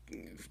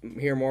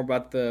hear more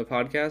about the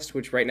podcast,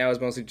 which right now is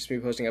mostly just me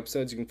posting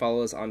episodes, you can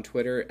follow us on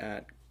Twitter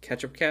at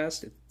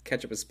KetchupCast.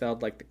 Ketchup is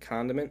spelled like the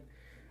condiment.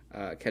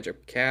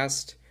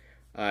 KetchupCast.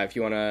 If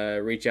you want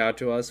to reach out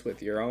to us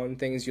with your own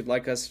things you'd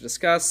like us to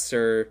discuss,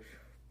 or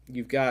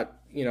you've got,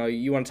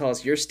 you want to tell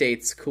us your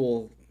state's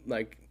cool,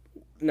 like,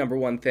 number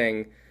one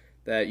thing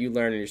that you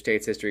learn in your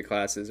state's history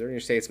classes or in your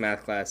state's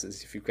math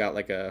classes, if you've got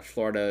like a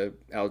Florida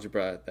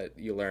algebra that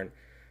you learn,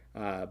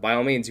 by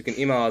all means, you can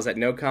email us at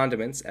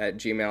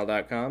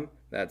nocondiments@gmail.com.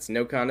 That's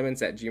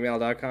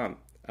nocondiments@gmail.com.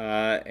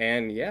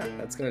 And yeah,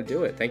 that's going to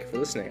do it. Thank you for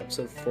listening.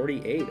 Episode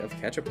 48 of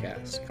Ketchup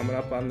Cast, coming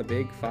up on the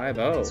big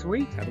 5-0.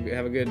 Sweet. Have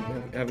a good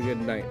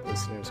night,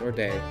 listeners, or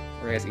day,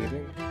 or I guess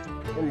evening,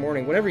 or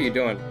morning, whatever you're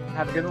doing.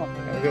 Have a good one.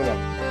 Have a good one.